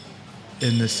modifying it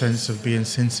in the sense of being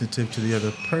sensitive to the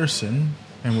other person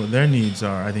and what their needs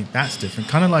are, I think that's different.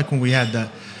 Kind of like when we had that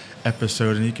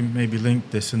episode, and you can maybe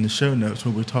link this in the show notes,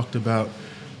 where we talked about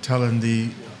telling the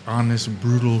honest,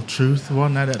 brutal truth.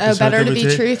 Wasn't that episode? Better to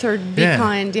be truth or be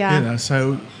kind,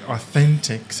 so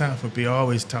authentic self would be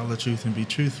always tell the truth and be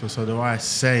truthful. So do I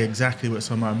say exactly what's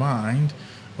on my mind,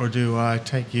 or do I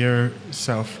take you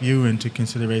into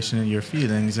consideration and your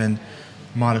feelings and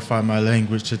modify my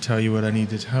language to tell you what I need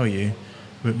to tell you,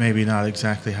 but maybe not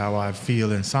exactly how I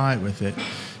feel inside with it.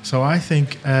 So I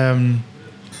think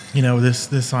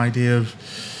this idea of,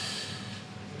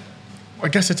 I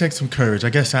guess it takes some courage. I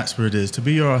guess that's where it is, to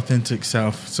be your authentic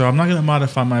self. So I'm not going to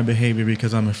modify my behavior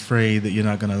because I'm afraid that you're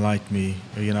not going to like me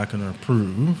or you're not going to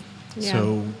approve. Yeah.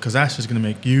 So, because that's just going to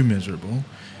make you miserable.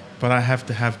 But I have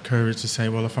to have courage to say,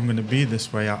 well, if I'm going to be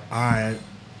this way, I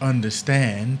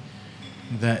understand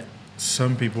that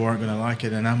some people aren't going to like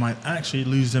it, and I might actually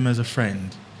lose them as a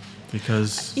friend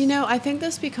because... I think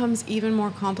this becomes even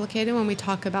more complicated when we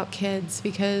talk about kids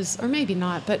because, or maybe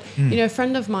not, but, a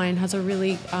friend of mine has a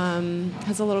really,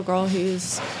 has a little girl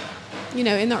who's,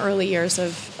 in the early years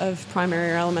of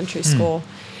primary or elementary school.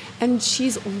 And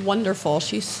she's wonderful.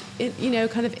 She's,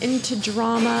 kind of into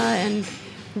drama and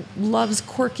loves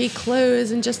quirky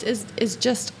clothes and just is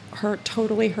just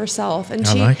totally herself. And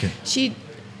I like it.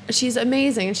 She's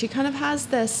amazing. And she kind of has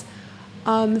this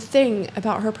thing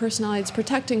about her personality that's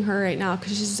protecting her right now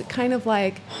because she's kind of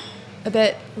like a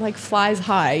bit like flies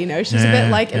high, she's a bit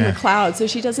like in the clouds. So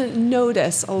she doesn't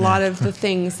notice a lot of the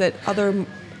things that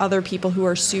other people who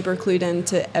are super clued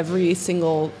into every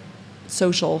single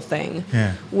social thing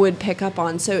would pick up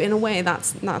on. So in a way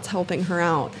that's helping her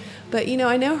out. But,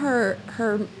 I know her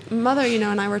mother,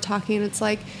 and I were talking, and it's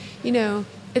like,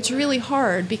 it's really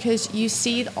hard because you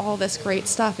see all this great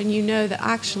stuff and you know that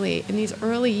actually in these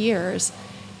early years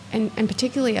and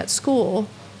particularly at school,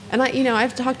 and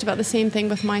I've talked about the same thing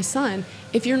with my son.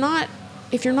 If you're not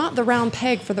the round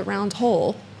peg for the round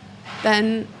hole,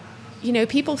 then,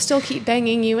 people still keep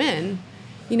banging you in,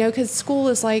 because school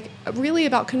is like really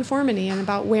about conformity and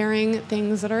about wearing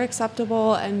things that are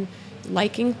acceptable and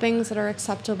liking things that are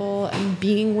acceptable and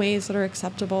being ways that are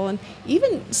acceptable and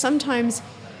even sometimes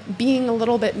being a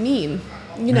little bit mean,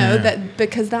 that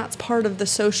because that's part of the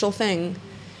social thing.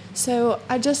 So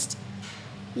it's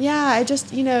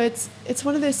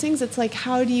one of those things. It's like,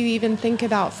 how do you even think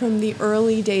about from the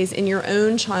early days in your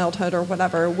own childhood or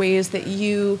whatever, ways that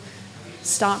you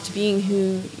stopped being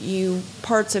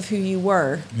parts of who you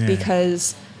were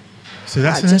because so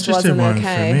that's an interesting one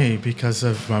for me because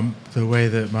of the way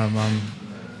that my mom,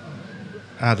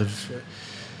 out of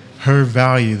her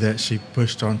value that she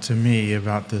pushed onto me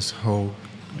about this whole...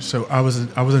 So I was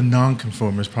a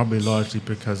nonconformist, probably largely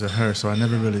because of her, so I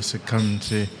never really succumbed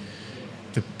to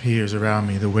the peers around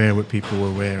me to wear what people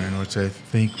were wearing or to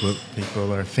think what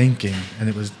people are thinking. And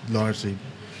it was largely,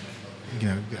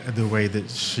 the way that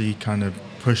she kind of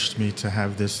pushed me to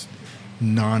have this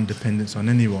non-dependence on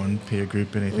anyone, peer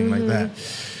group, anything like that.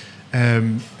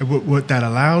 What that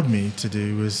allowed me to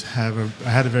do was I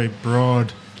had a very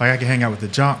broad... Like I could hang out with the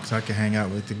jocks, I could hang out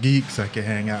with the geeks, I could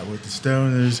hang out with the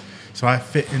stoners. So I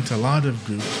fit into a lot of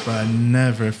groups, but I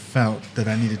never felt that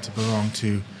I needed to belong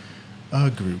to a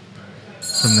group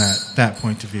from that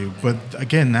point of view. But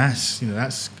again,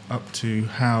 that's up to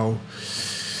how,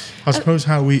 I suppose,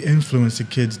 how we influence a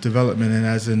kid's development, and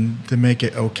as in to make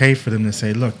it okay for them to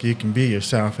say, look, you can be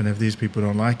yourself, and if these people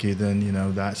don't like you, then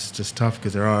that's just tough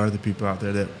because there are other people out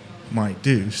there that might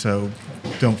do. So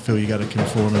don't feel you got to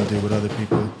conform and do what other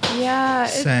people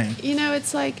say.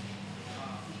 It's like,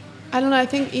 I don't know, I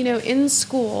think, in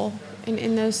school,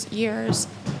 in those years,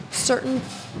 certain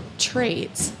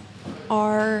traits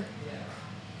are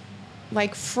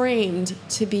like framed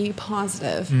to be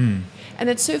positive. And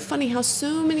it's so funny how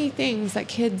so many things that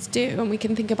kids do, and we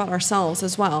can think about ourselves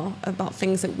as well, about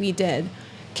things that we did,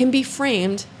 can be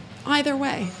framed either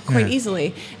way quite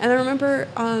easily. And I remember,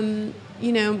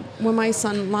 when my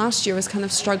son last year was kind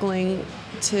of struggling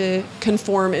to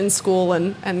conform in school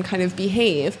and kind of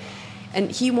behave, and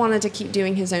he wanted to keep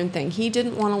doing his own thing. He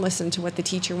didn't want to listen to what the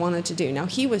teacher wanted to do. Now,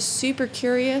 he was super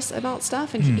curious about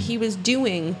stuff, and he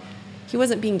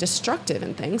wasn't being destructive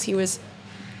in things.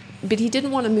 But he didn't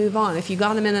want to move on. If you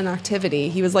got him in an activity,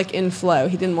 he was like in flow.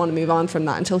 He didn't want to move on from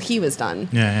that until he was done.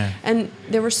 And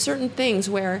there were certain things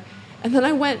where... And then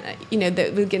I went,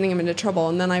 that was getting him into trouble.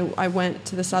 And then I went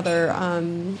to this other,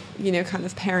 kind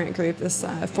of parent group, this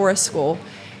forest school.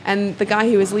 And the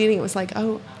guy who was leading it was like,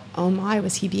 oh my,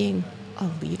 was he being a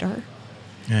leader?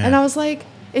 And I was like,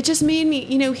 it just made me,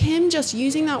 him just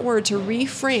using that word to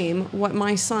reframe what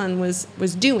my son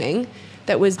was doing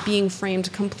that was being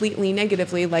framed completely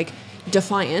negatively, like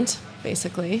defiant,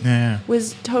 basically,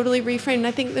 was totally reframed. And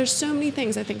I think there's so many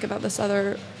things I think about this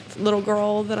other little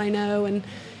girl that I know, and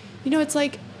it's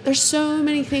like there's so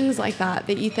many things like that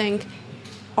you think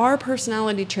our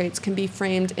personality traits can be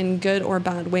framed in good or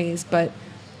bad ways, but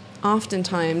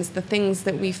oftentimes the things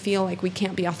that we feel like we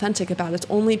can't be authentic about, it's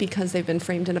only because they've been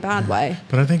framed in a bad way.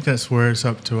 But I think that's where it's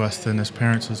up to us then as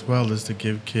parents as well, is to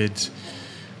give kids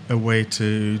a way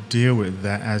to deal with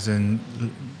that, as in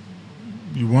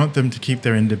you want them to keep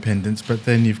their independence, but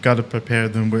then you've got to prepare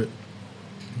them with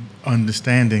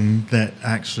understanding that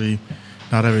actually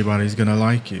not everybody's going to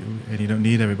like you, and you don't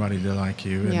need everybody to like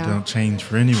you, and don't change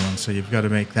for anyone. So you've got to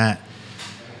make that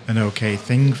an okay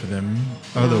thing for them.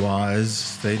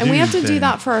 Otherwise, they do. And we have to do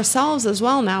that for ourselves as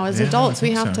well now as adults.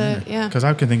 We have to, Because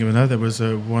I can think of another. There was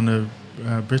one of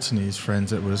Brittany's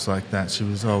friends that was like that. She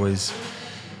was always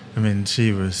I mean,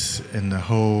 she was in a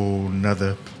whole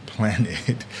nother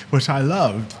planet, which I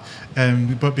loved.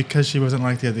 But because she wasn't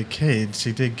like the other kids,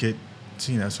 she did get,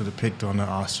 sort of picked on or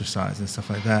ostracized and stuff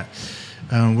like that.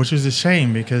 Which was a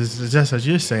shame because, just as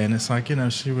you're saying, it's like,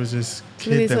 she was this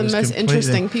kid These that are was the most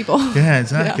interesting people. Yeah,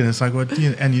 exactly. Yeah. And it's like,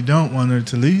 and you don't want her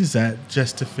to lose that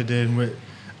just to fit in with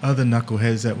other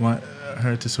knuckleheads that want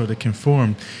her to sort of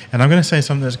conform. And I'm going to say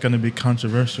something that's going to be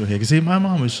controversial here. Because my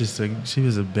mom was she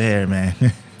was a bear, man.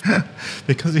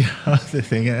 Because the other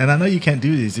thing, and I know you can't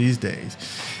do these days.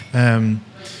 And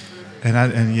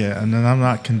I'm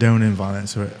not condoning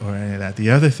violence or any of that.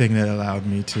 The other thing that allowed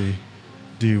me to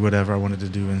do whatever I wanted to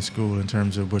do in school in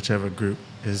terms of whichever group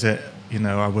is that,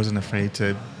 I wasn't afraid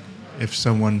to, if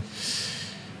someone,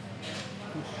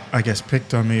 I guess,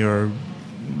 picked on me or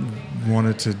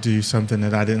wanted to do something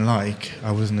that I didn't like,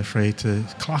 I wasn't afraid to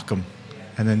clock them.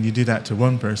 And then you do that to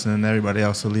one person and everybody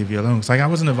else will leave you alone. It's like I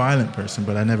wasn't a violent person,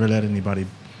 but I never let anybody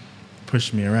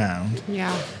push me around.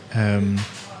 Yeah.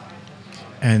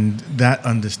 And that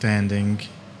understanding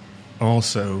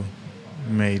also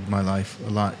made my life a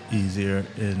lot easier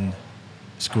in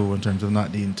school in terms of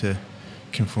not needing to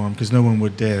conform, because no one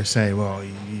would dare say, well,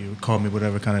 you call me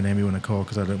whatever kind of name you want to call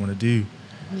because I don't want to do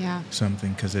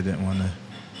something because they didn't want to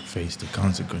face the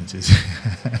consequences.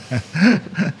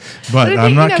 But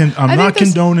I'm not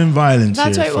condoning violence.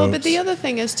 That's here, right. folks. Well, but the other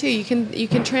thing is too, you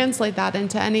can translate that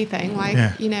into anything.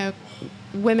 Like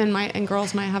women and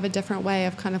girls might have a different way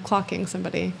of kind of clocking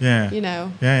somebody. Yeah.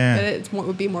 But it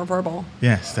would be more verbal.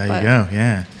 Yes, there you go.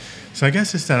 Yeah. So I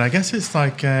guess it's that. I guess it's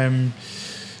like, and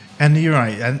you're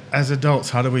right. And as adults,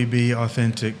 how do we be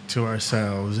authentic to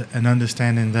ourselves and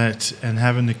understanding that and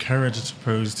having the courage, I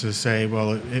suppose, to say,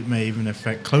 well, it may even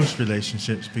affect close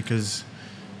relationships because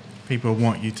people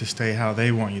want you to stay how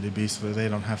they want you to be so that they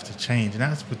don't have to change. And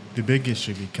that's what the big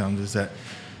issue becomes, is that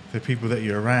the people that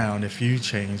you're around, if you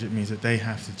change, it means that they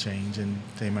have to change and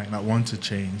they might not want to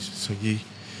change. So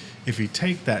if you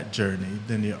take that journey,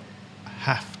 then you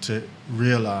have to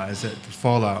realize that the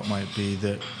fallout might be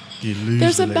that you lose.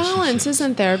 There's a balance,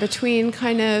 isn't there, between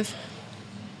kind of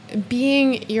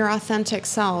being your authentic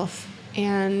self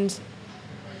and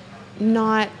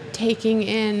not taking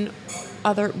in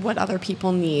what other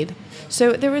people need.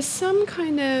 So there was some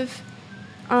kind of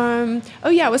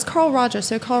it was Carl Rogers.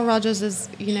 So Carl Rogers is,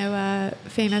 a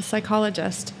famous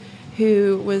psychologist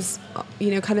who was,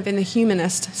 kind of in the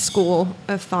humanist school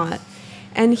of thought.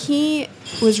 And he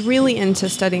was really into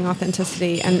studying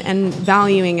authenticity and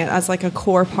valuing it as like a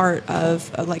core part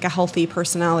of like a healthy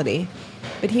personality.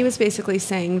 But he was basically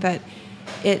saying that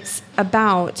it's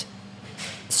about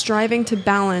striving to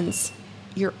balance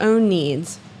your own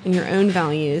needs and your own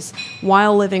values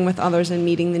while living with others and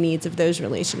meeting the needs of those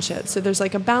relationships. So there's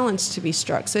like a balance to be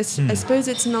struck. So I suppose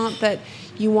it's not that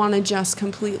you want to just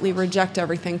completely reject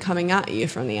everything coming at you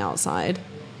from the outside.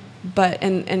 But,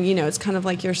 and it's kind of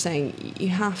like you're saying, you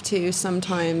have to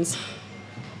sometimes,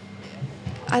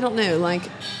 I don't know, like,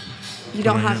 you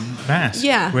don't have... Mask.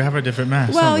 Yeah. We have our different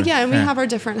masks. Well, yeah, and we have our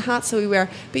different hats that we wear.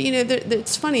 But,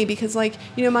 it's funny because, like,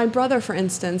 my brother, for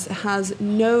instance, has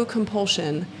no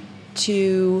compulsion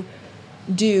to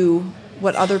do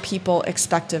what other people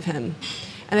expect of him.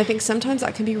 And I think sometimes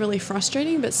that can be really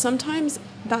frustrating, but sometimes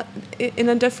that, in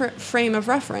a different frame of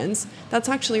reference, that's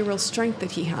actually a real strength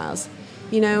that he has.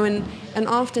 And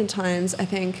oftentimes I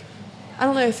think, I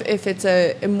don't know if it's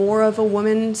a more of a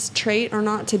woman's trait or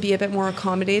not to be a bit more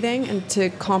accommodating and to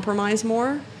compromise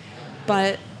more,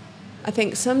 but I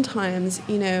think sometimes,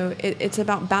 it's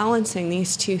about balancing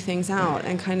these two things out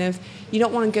and kind of, you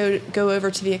don't want to go over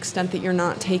to the extent that you're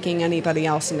not taking anybody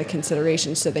else into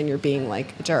consideration, so then you're being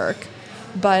like a jerk.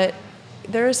 But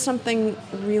there is something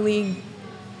really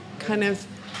kind of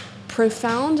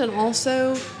profound and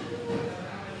also,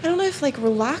 I don't know if like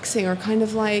relaxing or kind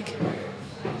of like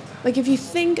if you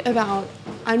think about,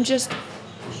 I'm just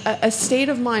a state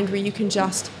of mind where you can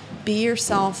just be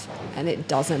yourself and it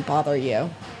doesn't bother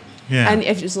you. Yeah. And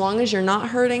as long as you're not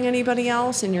hurting anybody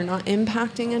else and you're not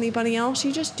impacting anybody else,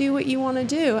 you just do what you want to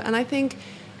do. And I think,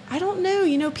 I don't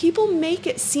know, people make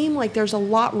it seem like there's a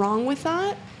lot wrong with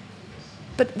that,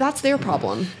 but that's their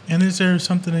problem. And is there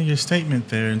something in your statement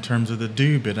there in terms of the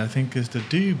do bit? I think it's the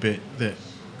do bit that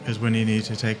is when you need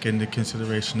to take into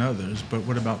consideration others. But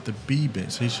what about the be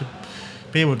bit? So you should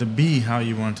be able to be how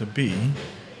you want to be.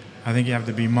 I think you have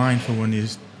to be mindful when you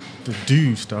to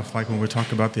do stuff, like when we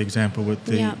talk about the example with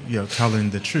the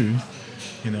telling the truth,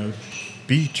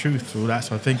 be truthful.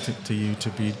 That's authentic to you, to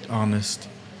be honest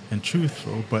and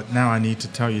truthful. But now I need to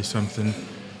tell you something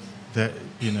that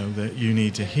you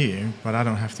need to hear, but I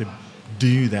don't have to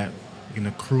do that in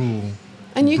a cruel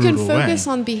And you can brutal focus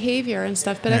way. on behavior and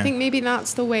stuff, but I think maybe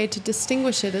that's the way to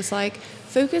distinguish it, is like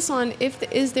focus on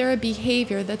is there a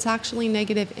behavior that's actually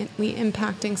negatively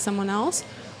impacting someone else,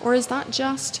 or is that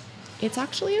just it's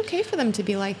actually okay for them to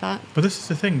be like that? But this is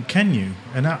the thing, can you?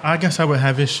 And I guess I would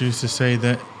have issues to say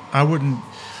that I wouldn't.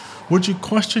 Would you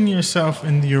question yourself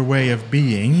in your way of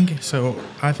being? So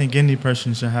I think any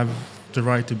person should have the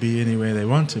right to be any way they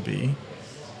want to be.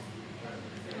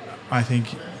 I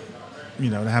think, to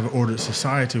have an ordered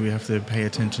society, we have to pay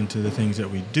attention to the things that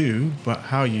we do, but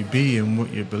how you be and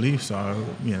what your beliefs are,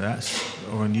 that's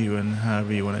on you and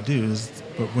however you want to do.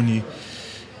 But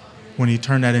when you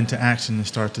turn that into action and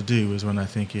start to do is when I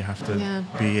think you have to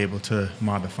be able to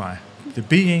modify. The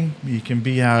being, you can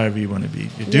be however you want to be.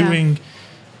 You're doing,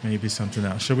 maybe something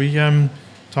else. Shall we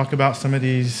talk about some of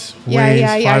these ways,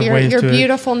 5 ways your to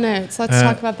beautiful notes. Let's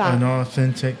talk about that. An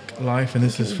authentic life, and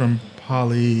this is from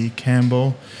Polly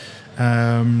Campbell.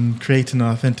 Creating an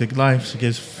authentic life. She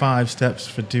gives 5 steps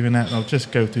for doing that. And I'll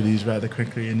just go through these rather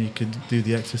quickly, and you could do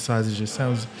the exercises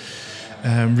yourselves.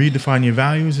 Redefine your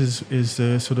values is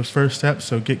the sort of first step.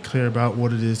 So get clear about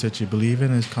what it is that you believe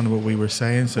in. Is kind of what we were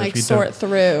saying. So like if you sort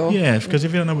through. Yeah, because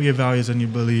if you don't know what your values and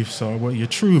your beliefs are, what your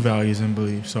true values and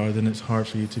beliefs are, then it's hard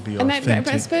for you to be authentic. And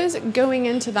I suppose going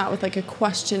into that with like a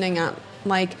questioning at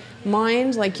like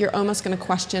mind, like you're almost going to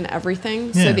question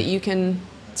everything so that you can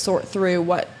sort through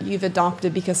what you've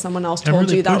adopted because someone else told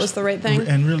really you that was the right thing.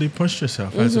 And really push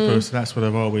yourself, as opposed to that's what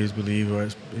I've always believed, or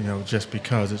it's, just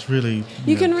because it's really...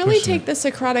 You can really take the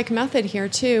Socratic method here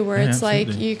too, where it's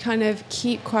absolutely. like you kind of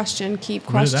keep question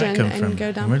Where did that come and from?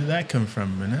 go down. Where did that come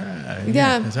from? And,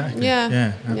 exactly.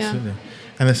 Yeah, absolutely.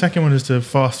 And the second one is to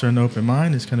foster an open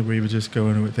mind. It's kind of where you were just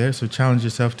going with there. So challenge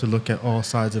yourself to look at all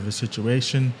sides of a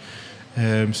situation.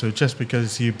 So just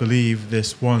because you believe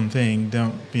this one thing,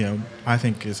 I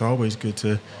think it's always good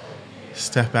to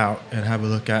step out and have a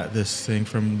look at this thing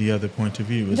from the other point of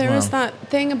view as well. There was that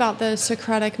thing about the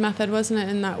Socratic method, wasn't it,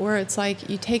 in that where it's like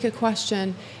you take a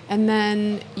question and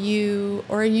then you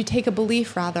take a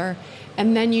belief rather,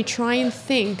 and then you try and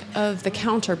think of the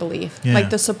counter belief,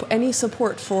 like any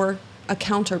support for a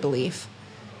counter belief.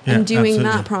 And doing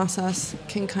absolutely. that process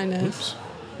can kind of...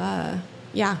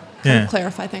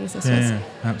 clarify things.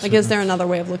 Like, is there another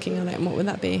way of looking at it, and what would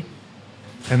that be?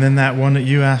 And then that one that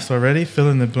you asked already, fill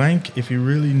in the blank. If you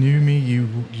really knew me,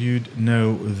 you'd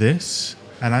know this.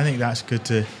 And I think that's good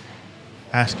to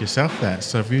ask yourself that.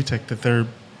 So if you take the third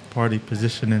party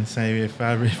position and say, if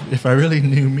I really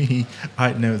knew me,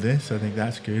 I'd know this. I think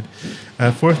that's good.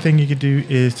 Fourth thing you could do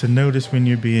is to notice when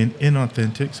you're being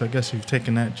inauthentic. So I guess you've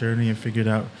taken that journey and figured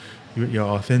out your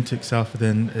authentic self,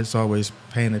 then it's always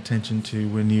paying attention to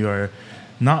when you are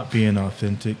not being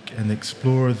authentic, and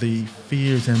explore the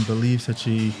fears and beliefs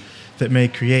that may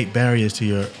create barriers to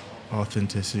your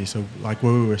authenticity. So like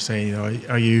what we were saying,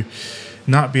 are you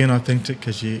not being authentic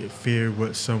because you fear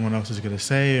what someone else is going to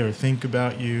say or think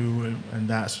about you and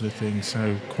that sort of thing?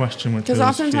 So question what those fears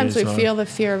are. Because oftentimes we feel the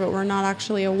fear, but we're not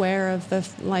actually aware of the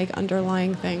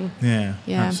underlying thing. Yeah,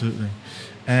 absolutely.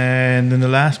 And then the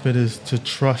last bit is to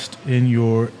trust in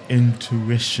your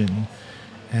intuition.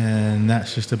 And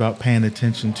that's just about paying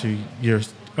attention to your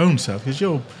own self.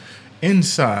 Because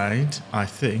inside, I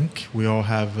think, we all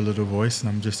have a little voice. And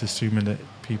I'm just assuming that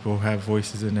people have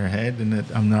voices in their head and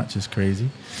that I'm not just crazy.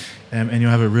 And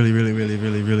you'll have a really, really, really,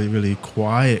 really, really, really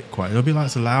quiet. There'll be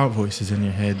lots of loud voices in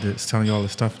your head that's telling you all the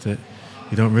stuff that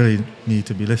you don't really need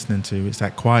to be listening to. It's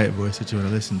that quiet voice that you want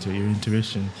to listen to, your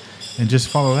intuition. And just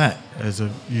follow that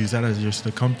use that as your sort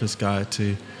of compass guide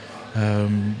to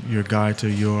your guide to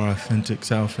your authentic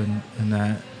self and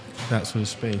that sort of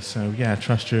space. So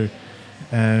trust your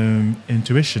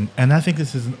intuition. And I think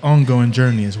this is an ongoing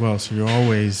journey as well. So you're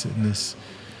always in this.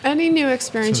 Any new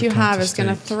experience sort of you have is going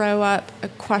to state. throw up a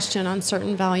question on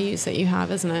certain values that you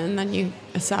have, isn't it? And then you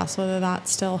assess whether that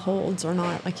still holds or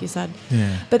not, like you said.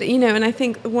 Yeah. But, and I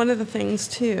think one of the things,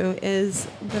 too, is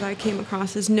that I came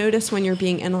across is notice when you're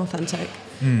being inauthentic.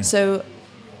 So,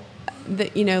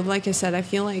 like I said, I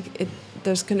feel like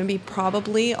there's going to be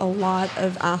probably a lot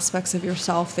of aspects of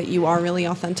yourself that you are really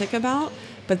authentic about,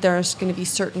 but there's going to be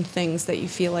certain things that you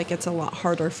feel like it's a lot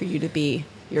harder for you to be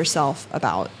yourself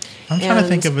about. I'm trying to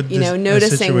think of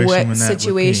noticing situation what when that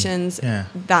situations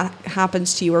that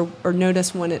happens to you, or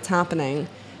notice when it's happening.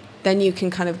 Then you can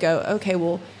kind of go, okay,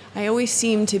 well, I always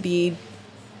seem to be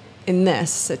in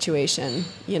this situation,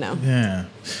 Yeah,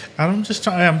 I'm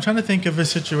trying to think of a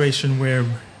situation where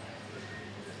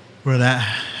that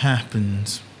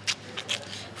happens.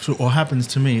 Or happens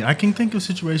to me. I can think of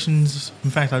situations.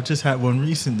 In fact, I've just had one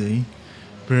recently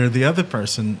where the other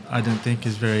person I don't think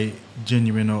is very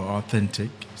genuine or authentic.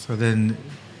 So then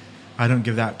I don't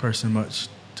give that person much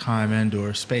time and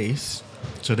or space,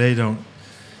 so they don't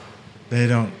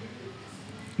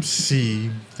see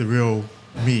the real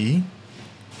me,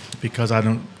 because I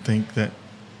don't think that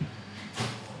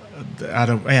I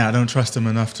don't trust them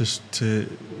enough to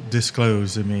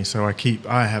disclose to me. So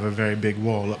I have a very big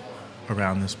wall up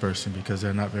around this person because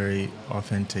they're not very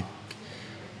authentic.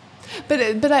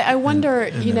 But I wonder,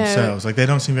 in themselves. Like, they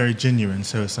don't seem very genuine,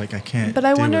 so it's like I can't. But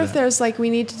I wonder if there's we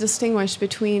need to distinguish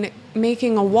between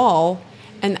making a wall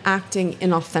and acting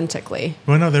inauthentically.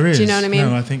 Well, no, there is. Do you know what I mean?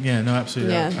 No, I think,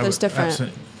 absolutely. Yeah, there's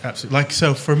different. Absolutely.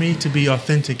 So for me to be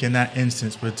authentic in that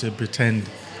instance would to pretend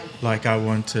like I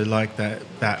want to like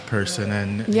that person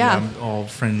and I'm all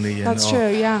friendly. And that's true,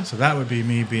 yeah. So that would be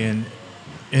me being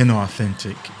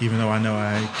inauthentic, even though I know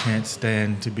I can't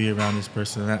stand to be around this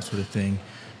person and that sort of thing,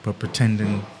 but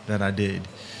pretending that I did.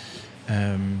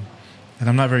 And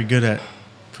I'm not very good at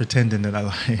pretending that I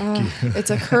like you.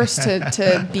 It's a curse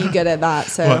to be good at that.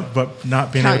 So but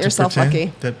not being able to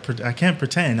pretend that I can't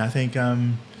pretend. I think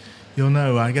you'll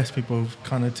know. I guess people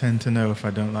kind of tend to know if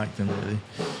I don't like them really.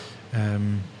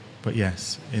 But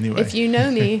yes, anyway. If you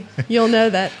know me, you'll know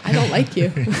that I don't like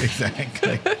you.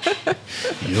 Exactly.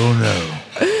 You'll know.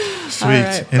 Sweet. All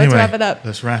right, anyway, let's wrap it up.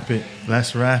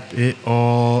 Let's wrap it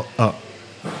all up.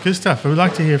 Good stuff. I would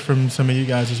like to hear from some of you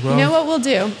guys as well. You know what we'll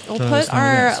do?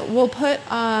 We'll put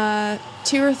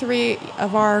 2 or 3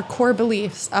 of our core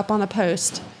beliefs up on a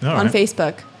post on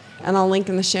Facebook, and I'll link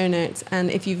in the show notes.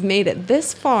 And if you've made it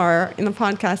this far in the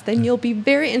podcast, then you'll be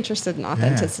very interested in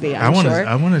authenticity. I'm sure.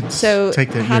 I want to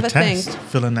take your test,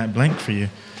 fill in that blank for you.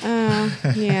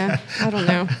 Yeah, I don't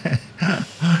know.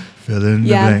 Fill in the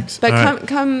blanks. But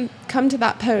come to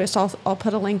that post. I'll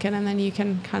put a link in, and then you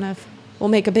can we'll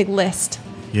make a big list.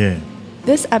 Yeah.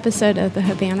 This episode of the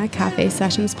Havana Cafe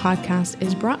Sessions podcast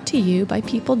is brought to you by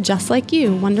people just like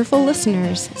you, wonderful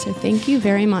listeners. So thank you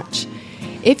very much.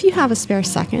 If you have a spare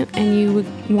second and you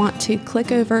want to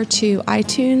click over to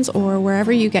iTunes or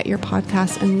wherever you get your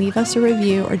podcasts and leave us a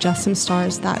review or just some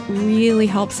stars, that really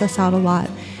helps us out a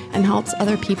lot and helps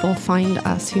other people find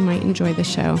us who might enjoy the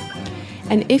show.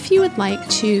 And if you would like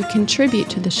to contribute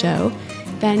to the show,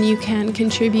 then you can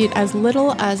contribute as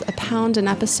little as £1 an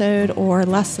episode or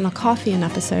less than a coffee an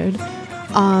episode.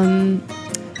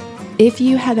 If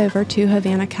you head over to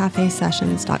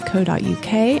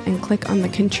havanacafesessions.co.uk and click on the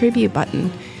contribute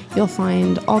button, you'll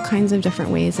find all kinds of different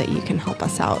ways that you can help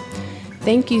us out.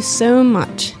 Thank you so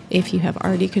much if you have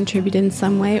already contributed in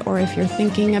some way, or if you're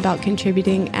thinking about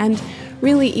contributing, and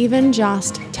really even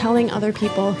just telling other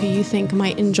people who you think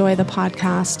might enjoy the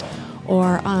podcast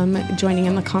or joining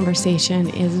in the conversation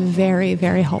is very,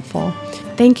 very helpful.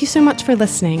 Thank you so much for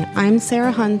listening. I'm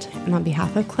Sarah Hunt, and on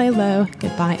behalf of Clay Lowe,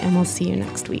 goodbye, and we'll see you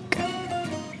next week.